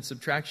addition and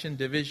subtraction,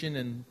 division,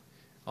 and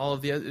all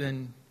of the other,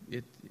 then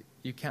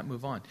you can't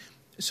move on.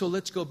 So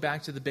let's go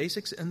back to the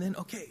basics, and then,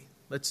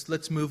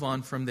 let's move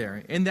on from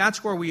there. And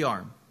that's where we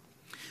are.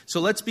 So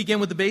let's begin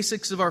with the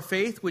basics of our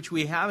faith, which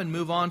we have, and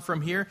move on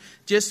from here,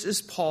 just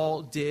as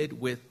Paul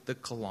did with the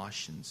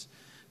Colossians.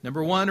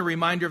 Number 1, a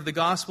reminder of the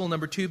gospel.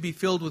 Number 2, be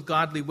filled with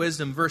godly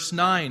wisdom. Verse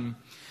 9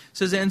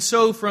 says, and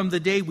so from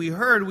the day we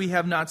heard, we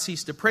have not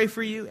ceased to pray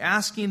for you,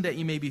 asking that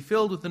you may be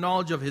filled with the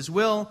knowledge of his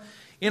will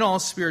in all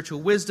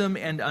spiritual wisdom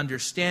and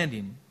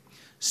understanding,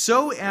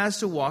 so as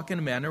to walk in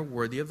a manner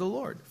worthy of the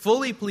Lord,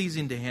 fully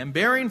pleasing to him,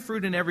 bearing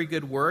fruit in every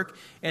good work,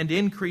 and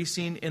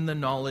increasing in the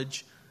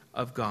knowledge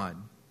of God.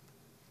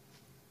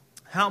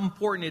 How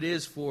important it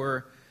is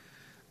for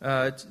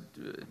prayer,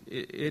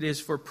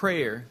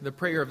 the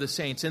prayer of the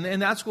saints.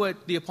 And that's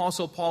what the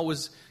Apostle Paul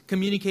was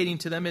communicating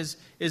to them is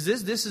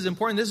this is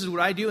important, this is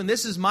what I do, and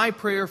this is my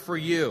prayer for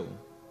you.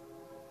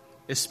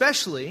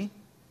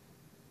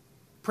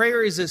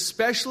 Prayer is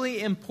especially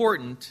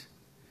important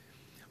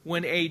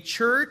when a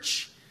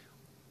church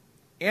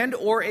and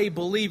or a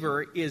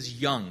believer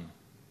is young.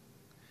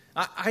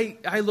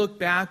 I look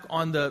back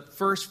on the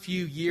first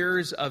few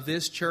years of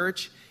this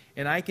church,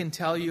 and I can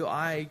tell you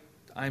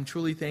I'm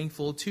truly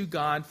thankful to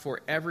God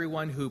for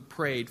everyone who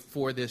prayed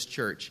for this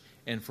church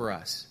and for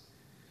us.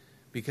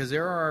 Because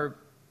there are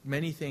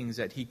many things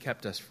that he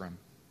kept us from.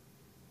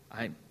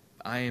 I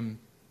am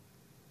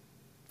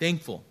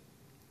thankful,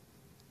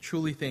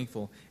 truly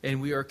thankful.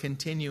 And we are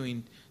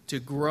continuing to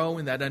grow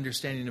in that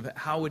understanding of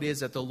how it is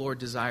that the Lord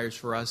desires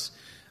for us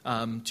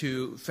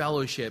to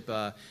fellowship,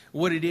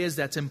 what it is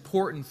that's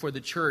important for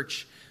the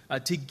church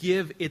to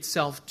give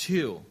itself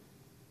to.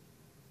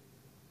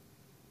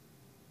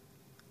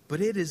 But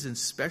it is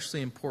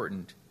especially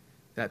important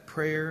that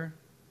prayer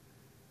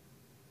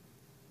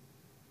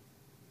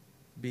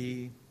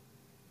be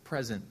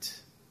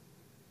present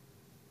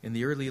in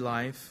the early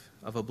life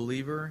of a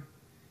believer,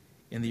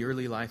 in the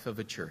early life of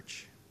a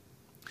church.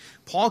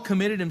 Paul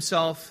committed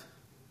himself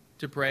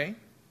to pray,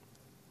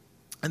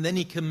 and then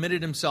he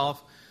committed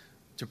himself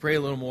to pray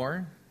a little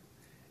more,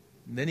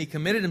 and then he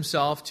committed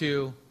himself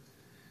to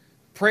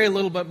pray a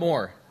little bit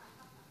more.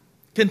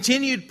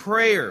 Continued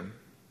prayer,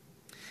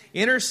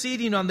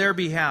 interceding on their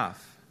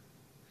behalf.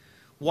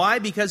 Why?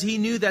 Because he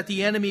knew that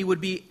the enemy would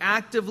be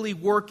actively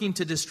working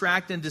to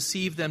distract and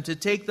deceive them, to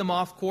take them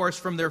off course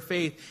from their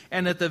faith,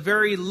 and at the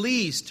very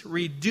least,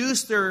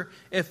 reduce their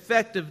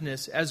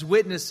effectiveness as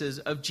witnesses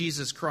of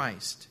Jesus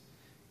Christ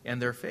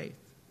and their faith.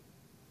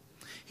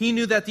 He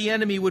knew that the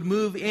enemy would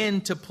move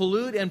in to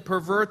pollute and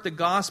pervert the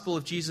gospel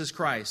of Jesus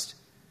Christ.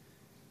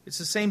 It's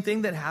the same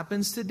thing that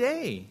happens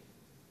today,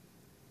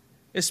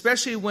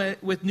 especially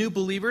with new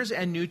believers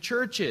and new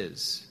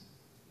churches.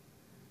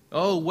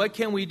 Oh, what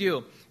can we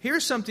do?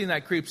 Here's something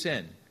that creeps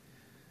in.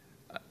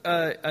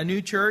 A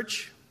new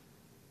church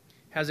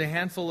has a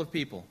handful of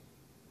people.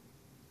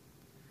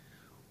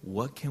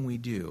 What can we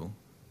do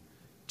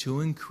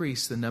to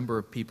increase the number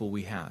of people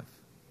we have?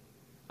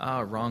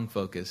 Wrong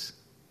focus.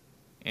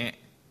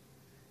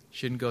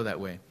 Shouldn't go that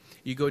way.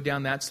 You go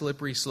down that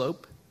slippery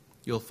slope,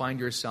 you'll find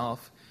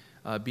yourself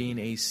being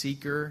a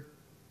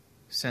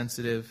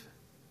seeker-sensitive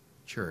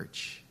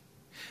church.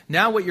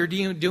 Now what you're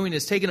doing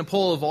is taking a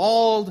poll of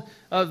all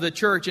of the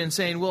church and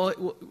saying,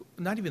 well,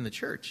 not even the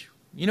church.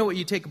 You know what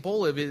you take a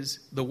poll of is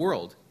the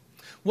world.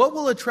 What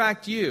will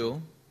attract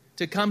you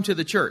to come to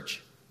the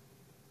church?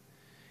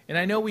 And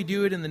I know we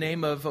do it in the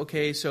name of,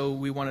 okay, so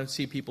we want to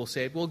see people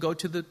saved. Well, go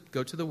to the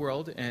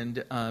world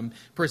and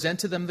present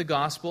to them the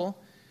gospel.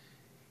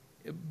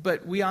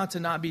 But we ought to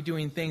not be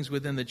doing things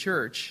within the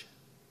church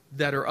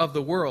that are of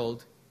the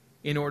world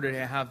in order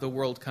to have the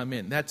world come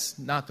in. That's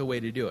not the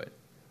way to do it.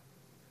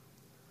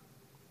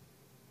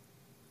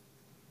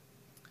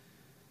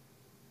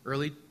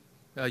 Early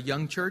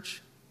young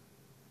church,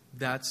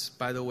 that's,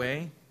 by the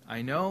way,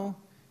 I know,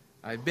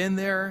 I've been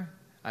there,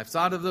 I've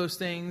thought of those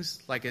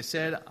things. Like I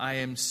said, I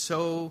am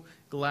so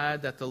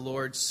glad that the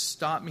Lord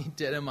stopped me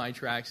dead in my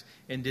tracks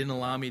and didn't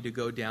allow me to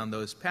go down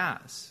those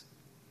paths.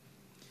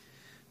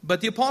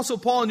 But the Apostle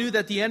Paul knew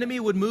that the enemy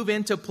would move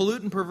in to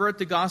pollute and pervert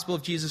the gospel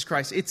of Jesus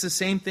Christ. It's the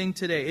same thing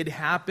today. It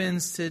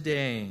happens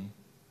today.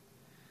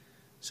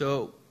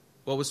 So,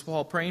 what was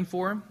Paul praying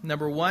for?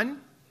 Number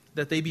 1,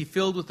 that they be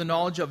filled with the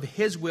knowledge of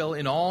his will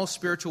in all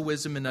spiritual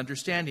wisdom and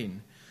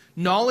understanding.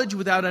 Knowledge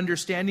without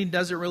understanding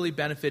doesn't really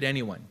benefit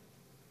anyone.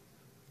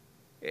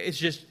 It's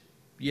just,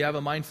 you have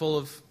a mind full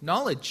of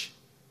knowledge,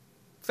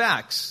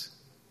 facts.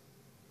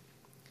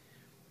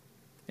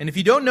 And if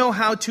you don't know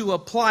how to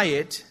apply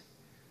it,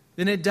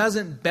 then it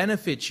doesn't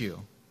benefit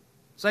you.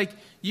 It's like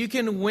you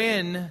can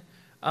win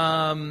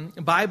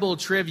Bible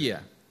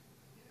trivia,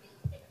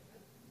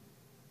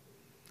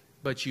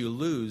 but you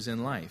lose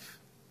in life.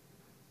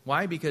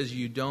 Why? Because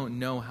you don't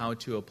know how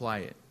to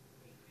apply it.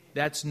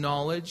 That's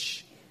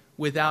knowledge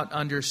without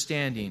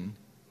understanding,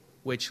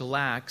 which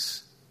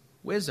lacks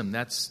wisdom.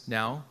 That's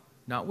now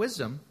not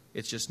wisdom,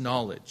 it's just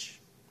knowledge.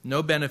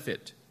 No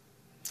benefit.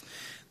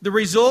 The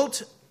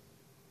result,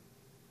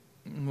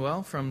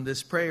 well, from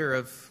this prayer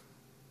of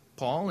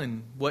Paul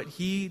and what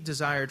he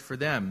desired for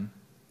them,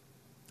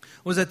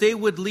 was that they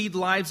would lead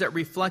lives that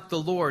reflect the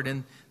Lord,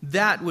 and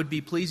that would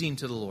be pleasing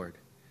to the Lord.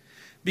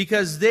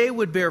 Because they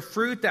would bear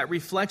fruit that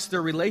reflects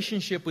their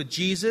relationship with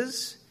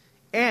Jesus,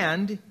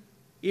 and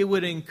it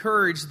would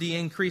encourage the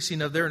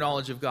increasing of their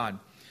knowledge of God.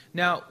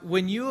 Now,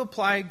 when you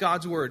apply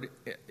God's Word,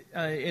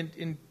 you're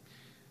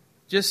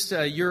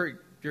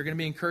going to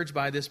be encouraged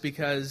by this,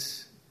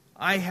 because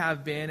I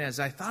have been, as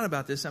I thought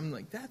about this, I'm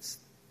like, that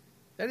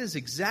is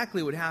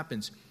exactly what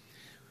happens.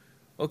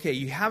 Okay,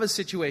 you have a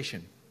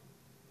situation.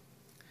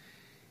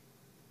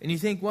 And you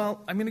think,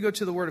 well, I'm going to go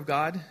to the Word of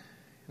God, and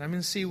I'm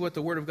going to see what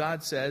the Word of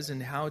God says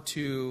and how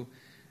to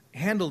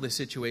handle this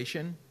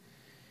situation.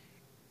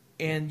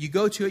 And you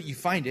go to it, you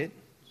find it.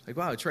 It's like,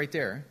 wow, it's right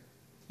there.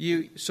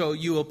 So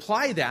you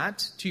apply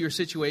that to your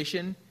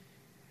situation,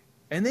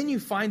 and then you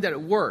find that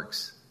it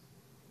works.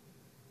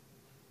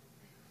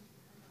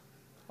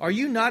 Are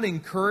you not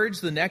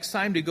encouraged the next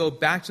time to go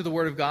back to the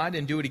Word of God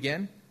and do it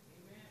again?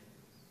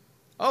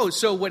 Oh,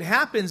 so what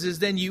happens is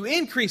then you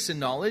increase in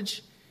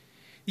knowledge,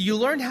 you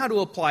learn how to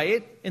apply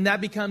it, and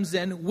that becomes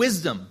then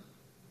wisdom.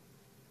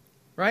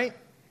 Right?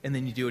 And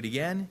then you do it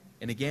again,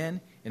 and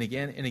again, and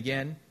again, and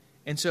again.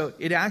 And so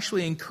it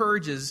actually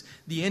encourages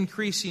the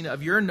increasing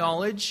of your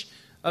knowledge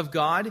of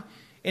God,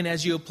 and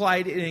as you apply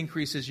it, it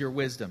increases your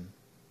wisdom.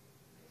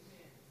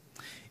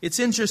 It's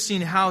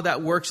interesting how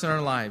that works in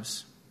our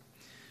lives.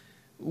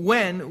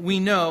 When we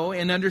know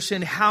and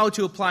understand how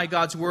to apply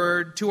God's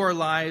Word to our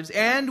lives,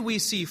 and we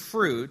see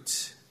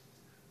fruit,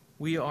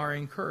 we are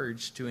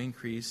encouraged to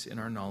increase in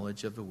our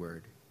knowledge of the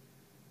Word,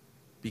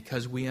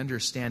 because we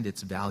understand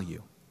its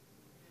value.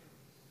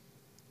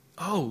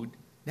 Oh,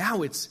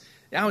 now it's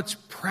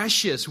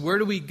precious. Where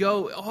do we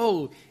go?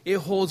 Oh, it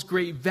holds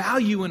great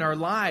value in our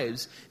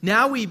lives.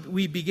 Now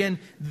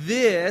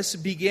this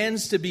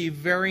begins to be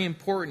very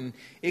important.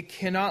 It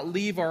cannot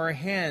leave our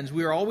hands.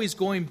 We are always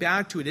going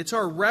back to it. It's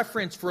our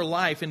reference for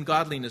life and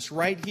godliness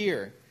right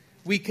here.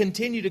 We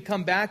continue to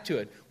come back to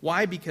it.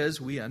 Why?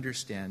 Because we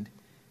understand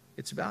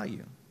its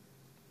value.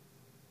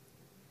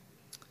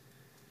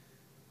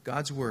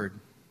 God's Word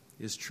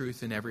is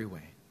truth in every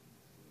way.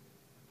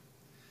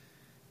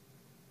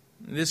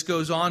 This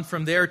goes on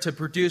from there to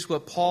produce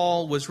what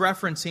Paul was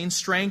referencing: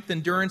 strength,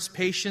 endurance,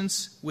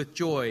 patience with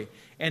joy,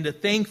 and a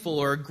thankful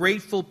or a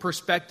grateful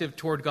perspective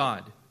toward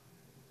God.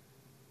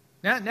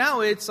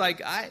 Now it's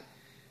like,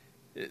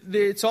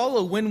 it's all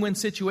a win-win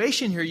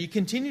situation here. You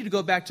continue to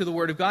go back to the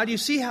Word of God. You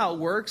see how it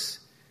works.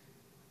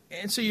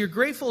 And so you're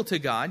grateful to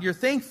God. You're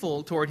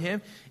thankful toward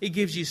Him. It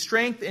gives you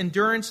strength,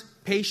 endurance,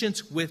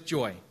 patience with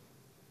joy.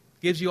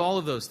 It gives you all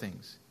of those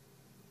things.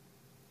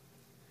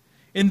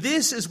 And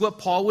this is what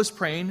Paul was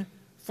praying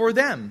for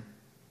them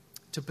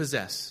to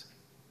possess.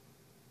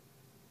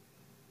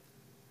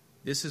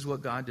 This is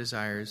what God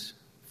desires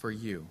for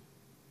you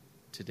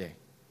today.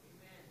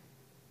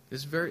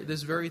 This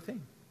very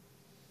thing.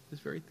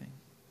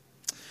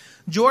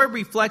 Joy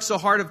reflects a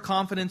heart of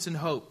confidence and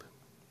hope.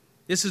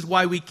 This is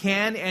why we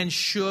can and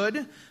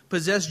should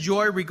possess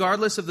joy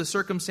regardless of the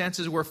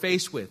circumstances we're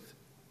faced with.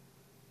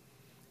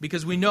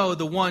 Because we know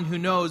the one who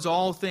knows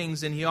all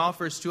things, and He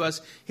offers to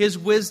us His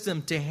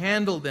wisdom to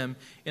handle them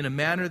in a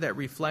manner that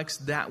reflects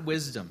that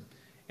wisdom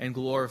and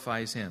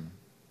glorifies Him.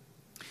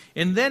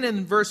 And then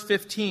in verse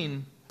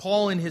 15,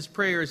 Paul in his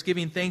prayer is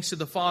giving thanks to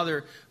the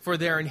Father for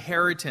their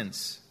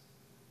inheritance.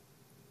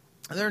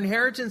 Their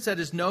inheritance that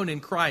is known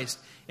in Christ,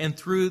 and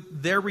through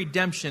their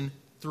redemption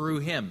through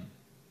Him.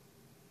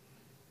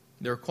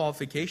 Their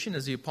qualification,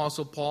 as the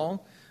Apostle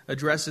Paul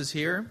addresses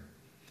here,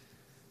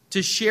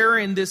 to share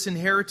in this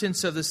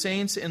inheritance of the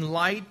saints in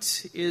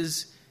light,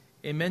 is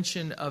a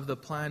mention of the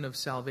plan of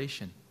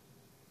salvation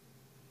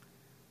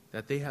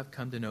that they have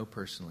come to know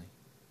personally.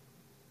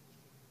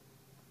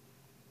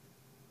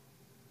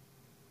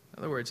 In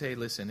other words, hey,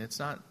 listen, it's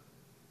not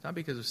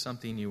because of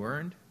something you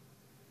earned,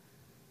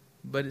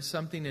 but it's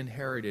something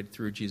inherited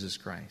through Jesus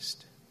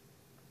Christ.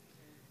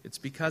 It's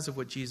because of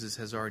what Jesus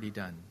has already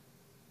done.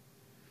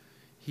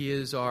 He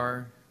is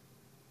our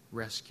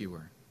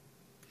rescuer.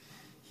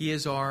 He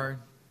is our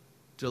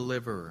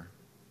deliverer.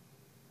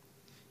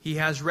 He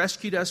has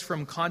rescued us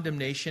from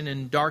condemnation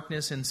and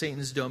darkness and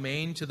Satan's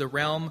domain to the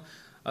realm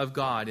of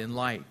God in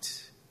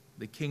light,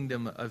 the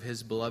kingdom of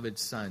His beloved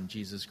Son,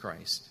 Jesus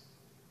Christ.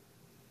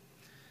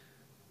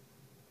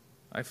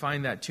 I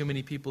find that too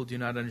many people do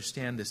not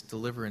understand this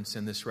deliverance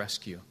and this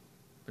rescue.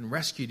 You've been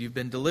rescued, you've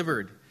been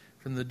delivered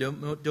from the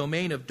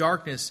domain of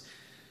darkness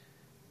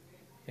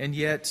And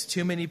yet,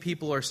 too many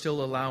people are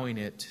still allowing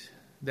it,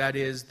 that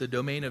is, the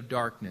domain of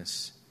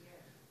darkness,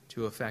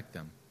 to affect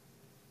them.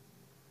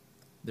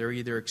 They're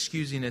either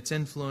excusing its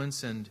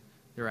influence and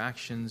their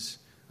actions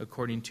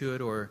according to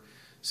it, or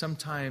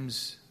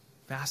sometimes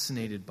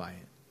fascinated by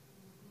it.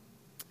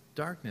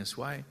 Darkness,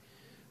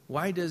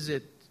 why does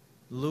it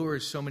lure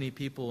so many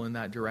people in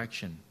that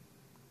direction?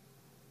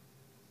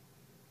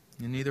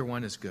 And neither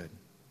one is good.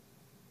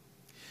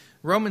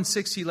 Romans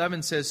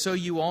 6:11 says, "So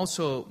you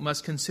also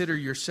must consider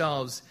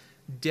yourselves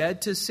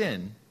dead to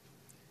sin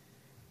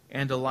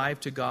and alive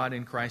to God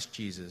in Christ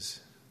Jesus."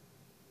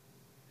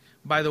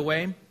 By the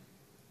way,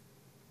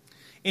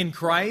 in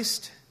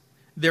Christ,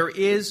 there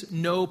is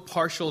no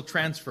partial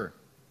transfer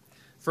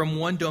from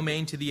one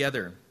domain to the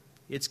other.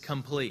 It's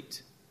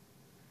complete.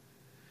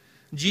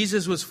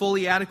 Jesus was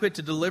fully adequate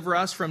to deliver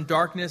us from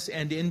darkness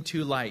and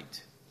into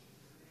light.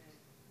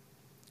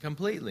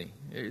 Completely.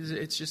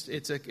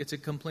 It's a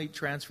complete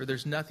transfer.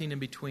 There's nothing in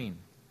between.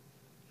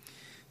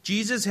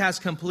 Jesus has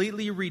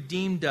completely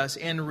redeemed us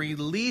and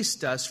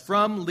released us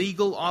from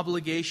legal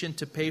obligation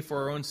to pay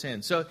for our own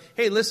sins. So,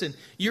 hey, listen,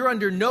 you're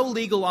under no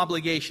legal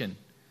obligation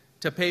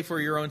to pay for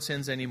your own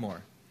sins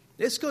anymore.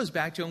 This goes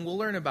back to, and we'll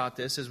learn about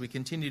this as we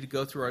continue to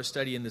go through our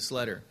study in this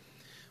letter,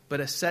 but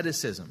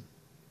asceticism.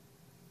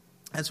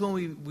 That's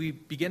when we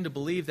begin to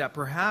believe that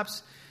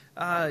perhaps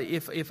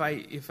if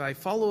I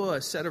follow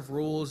a set of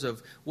rules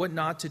of what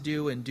not to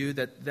do and do,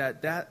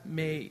 that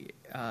may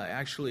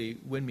actually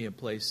win me a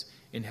place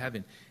in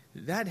heaven.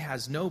 That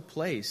has no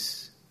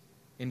place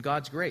in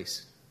God's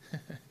grace,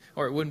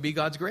 or it wouldn't be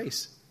God's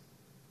grace.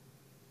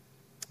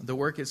 The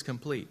work is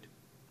complete.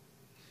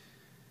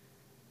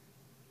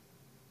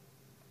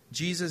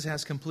 Jesus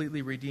has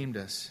completely redeemed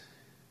us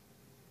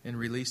and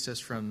released us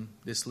from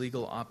this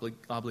legal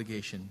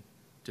obligation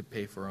to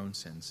pay for our own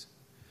sins.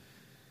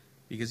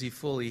 Because he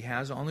fully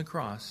has on the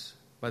cross,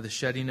 by the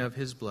shedding of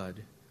his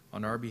blood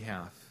on our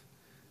behalf,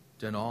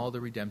 done all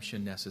the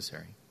redemption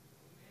necessary.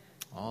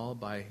 All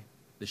by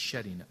the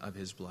shedding of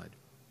his blood.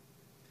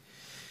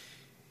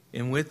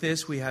 And with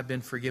this we have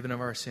been forgiven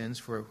of our sins,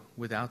 for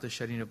without the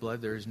shedding of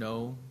blood there is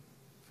no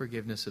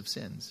forgiveness of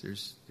sins.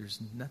 There's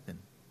nothing.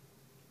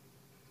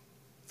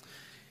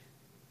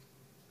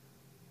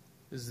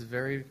 This is the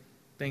very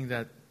thing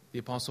that the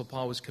Apostle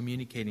Paul was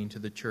communicating to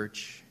the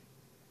church,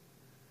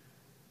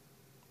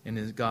 and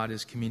as God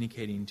is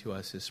communicating to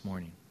us this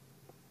morning.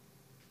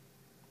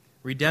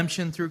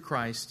 Redemption through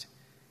Christ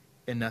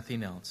and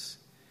nothing else.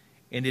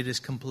 And it is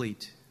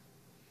complete.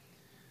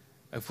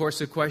 Of course,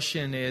 the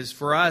question is,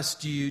 for us,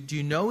 do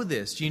you know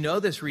this? Do you know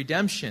this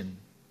redemption?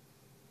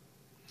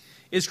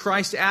 Is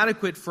Christ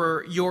adequate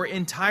for your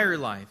entire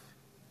life?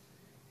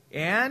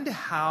 And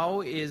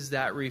how is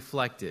that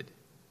reflected?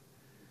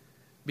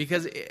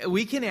 Because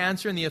we can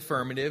answer in the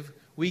affirmative,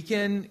 we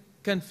can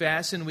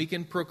confess and we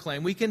can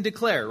proclaim, we can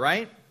declare,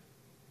 right?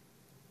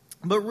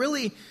 But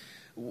really,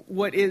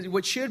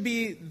 what should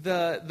be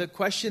the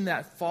question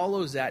that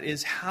follows that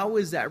is, how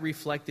is that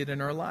reflected in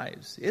our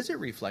lives? Is it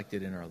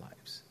reflected in our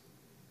lives?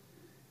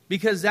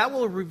 Because that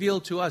will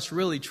reveal to us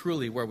really,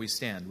 truly where we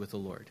stand with the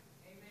Lord.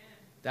 Amen.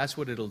 That's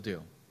what it'll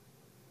do.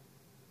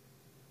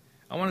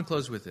 I want to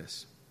close with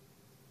this.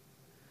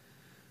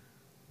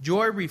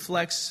 Joy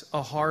reflects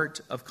a heart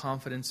of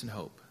confidence and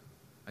hope.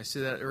 I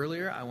said that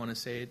earlier. I want to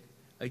say it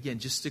again,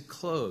 just to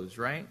close,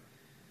 right?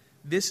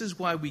 This is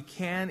why we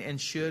can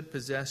and should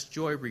possess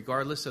joy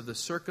regardless of the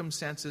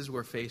circumstances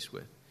we're faced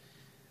with.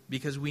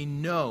 Because we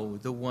know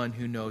the one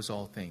who knows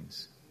all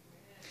things.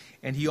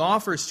 And he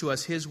offers to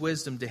us his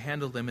wisdom to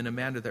handle them in a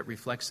manner that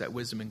reflects that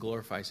wisdom and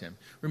glorifies him.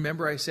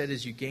 Remember I said,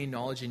 as you gain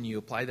knowledge and you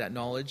apply that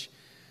knowledge,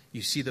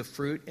 you see the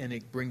fruit and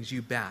it brings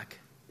you back.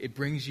 It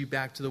brings you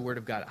back to the Word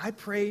of God. I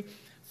pray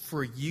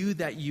for you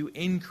that you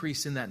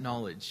increase in that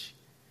knowledge.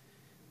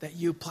 That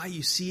you apply,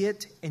 you see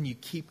it, and you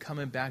keep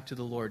coming back to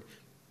the Lord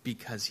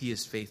because he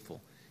is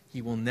faithful.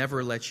 He will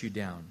never let you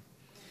down.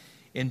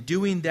 And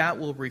doing that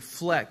will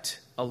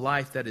reflect a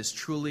life that is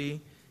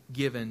truly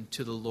given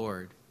to the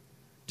Lord.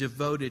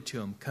 Devoted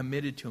to him,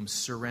 committed to him,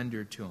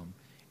 surrendered to him,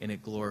 and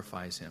it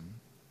glorifies him.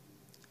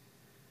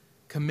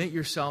 Commit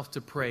yourself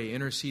to pray,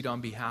 intercede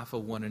on behalf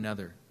of one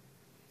another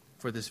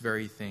for this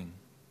very thing.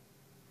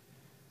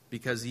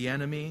 Because the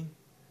enemy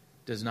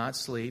does not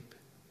sleep.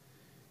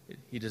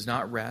 He does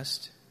not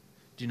rest.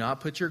 Do not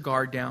put your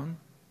guard down.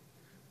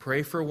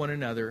 Pray for one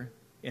another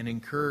and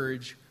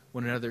encourage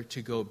one another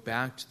to go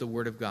back to the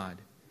Word of God,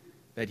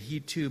 that he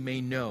too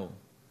may know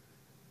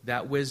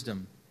that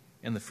wisdom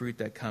and the fruit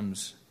that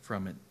comes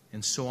from it.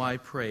 And so I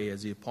pray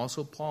as the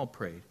Apostle Paul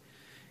prayed.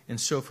 And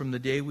so from the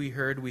day we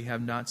heard, we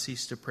have not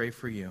ceased to pray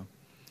for you,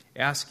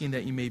 asking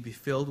that you may be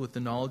filled with the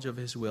knowledge of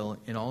his will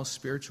in all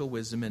spiritual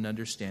wisdom and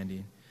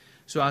understanding,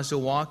 so as to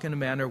walk in a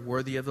manner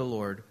worthy of the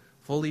Lord,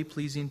 fully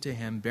pleasing to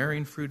him,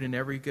 bearing fruit in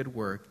every good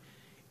work,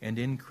 and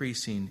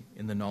increasing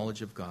in the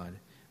knowledge of God.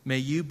 May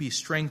you be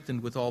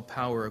strengthened with all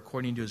power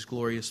according to his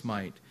glorious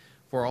might,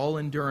 for all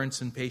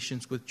endurance and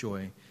patience with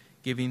joy,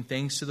 giving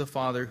thanks to the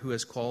Father who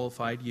has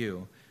qualified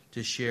you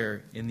to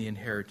share in the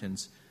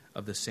inheritance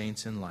of the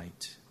saints in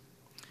light.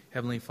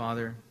 Heavenly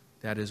Father,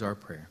 that is our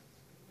prayer.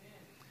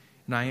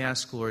 And I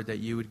ask, Lord, that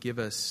you would give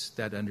us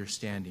that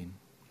understanding,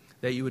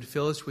 that you would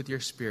fill us with your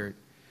Spirit,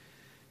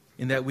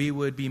 and that we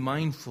would be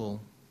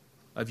mindful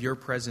of your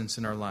presence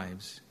in our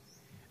lives.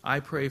 I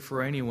pray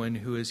for anyone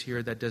who is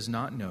here that does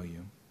not know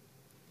you.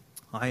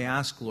 I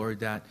ask, Lord,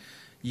 that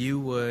you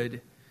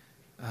would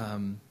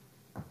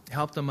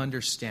help them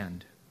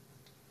understand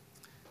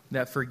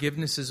that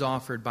forgiveness is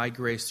offered by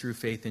grace through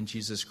faith in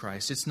Jesus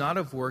Christ. It's not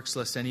of works,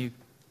 lest any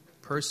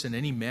person,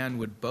 any man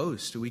would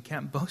boast. We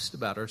can't boast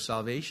about our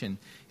salvation.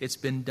 It's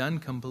been done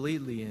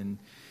completely and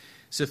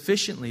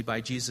sufficiently by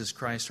Jesus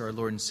Christ, our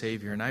Lord and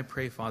Savior. And I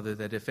pray, Father,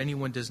 that if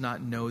anyone does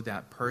not know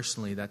that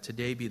personally, that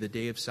today be the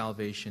day of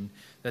salvation,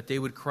 that they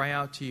would cry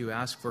out to you,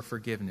 ask for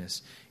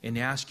forgiveness, and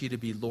ask you to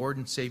be Lord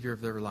and Savior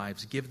of their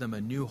lives. Give them a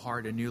new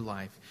heart, a new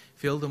life.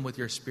 Fill them with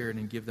your Spirit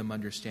and give them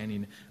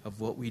understanding of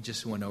what we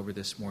just went over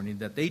this morning,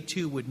 that they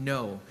too would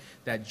know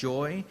that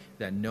joy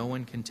that no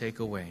one can take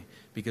away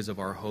because of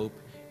our hope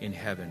in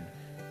heaven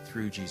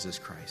through Jesus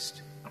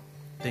Christ.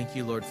 Thank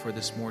you, Lord, for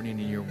this morning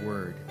in your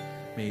word.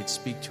 May it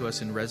speak to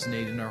us and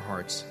resonate in our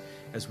hearts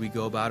as we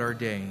go about our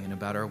day and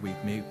about our week.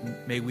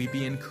 May we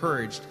be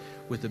encouraged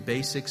with the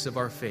basics of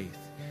our faith,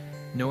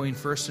 knowing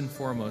first and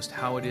foremost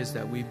how it is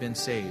that we've been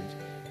saved,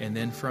 and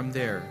then from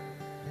there,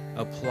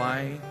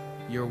 apply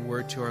your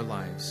word to our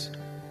lives,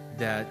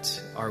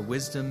 that our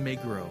wisdom may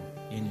grow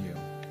in you,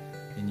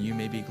 and you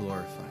may be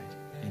glorified.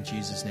 In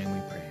Jesus' name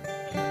we pray.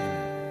 Amen.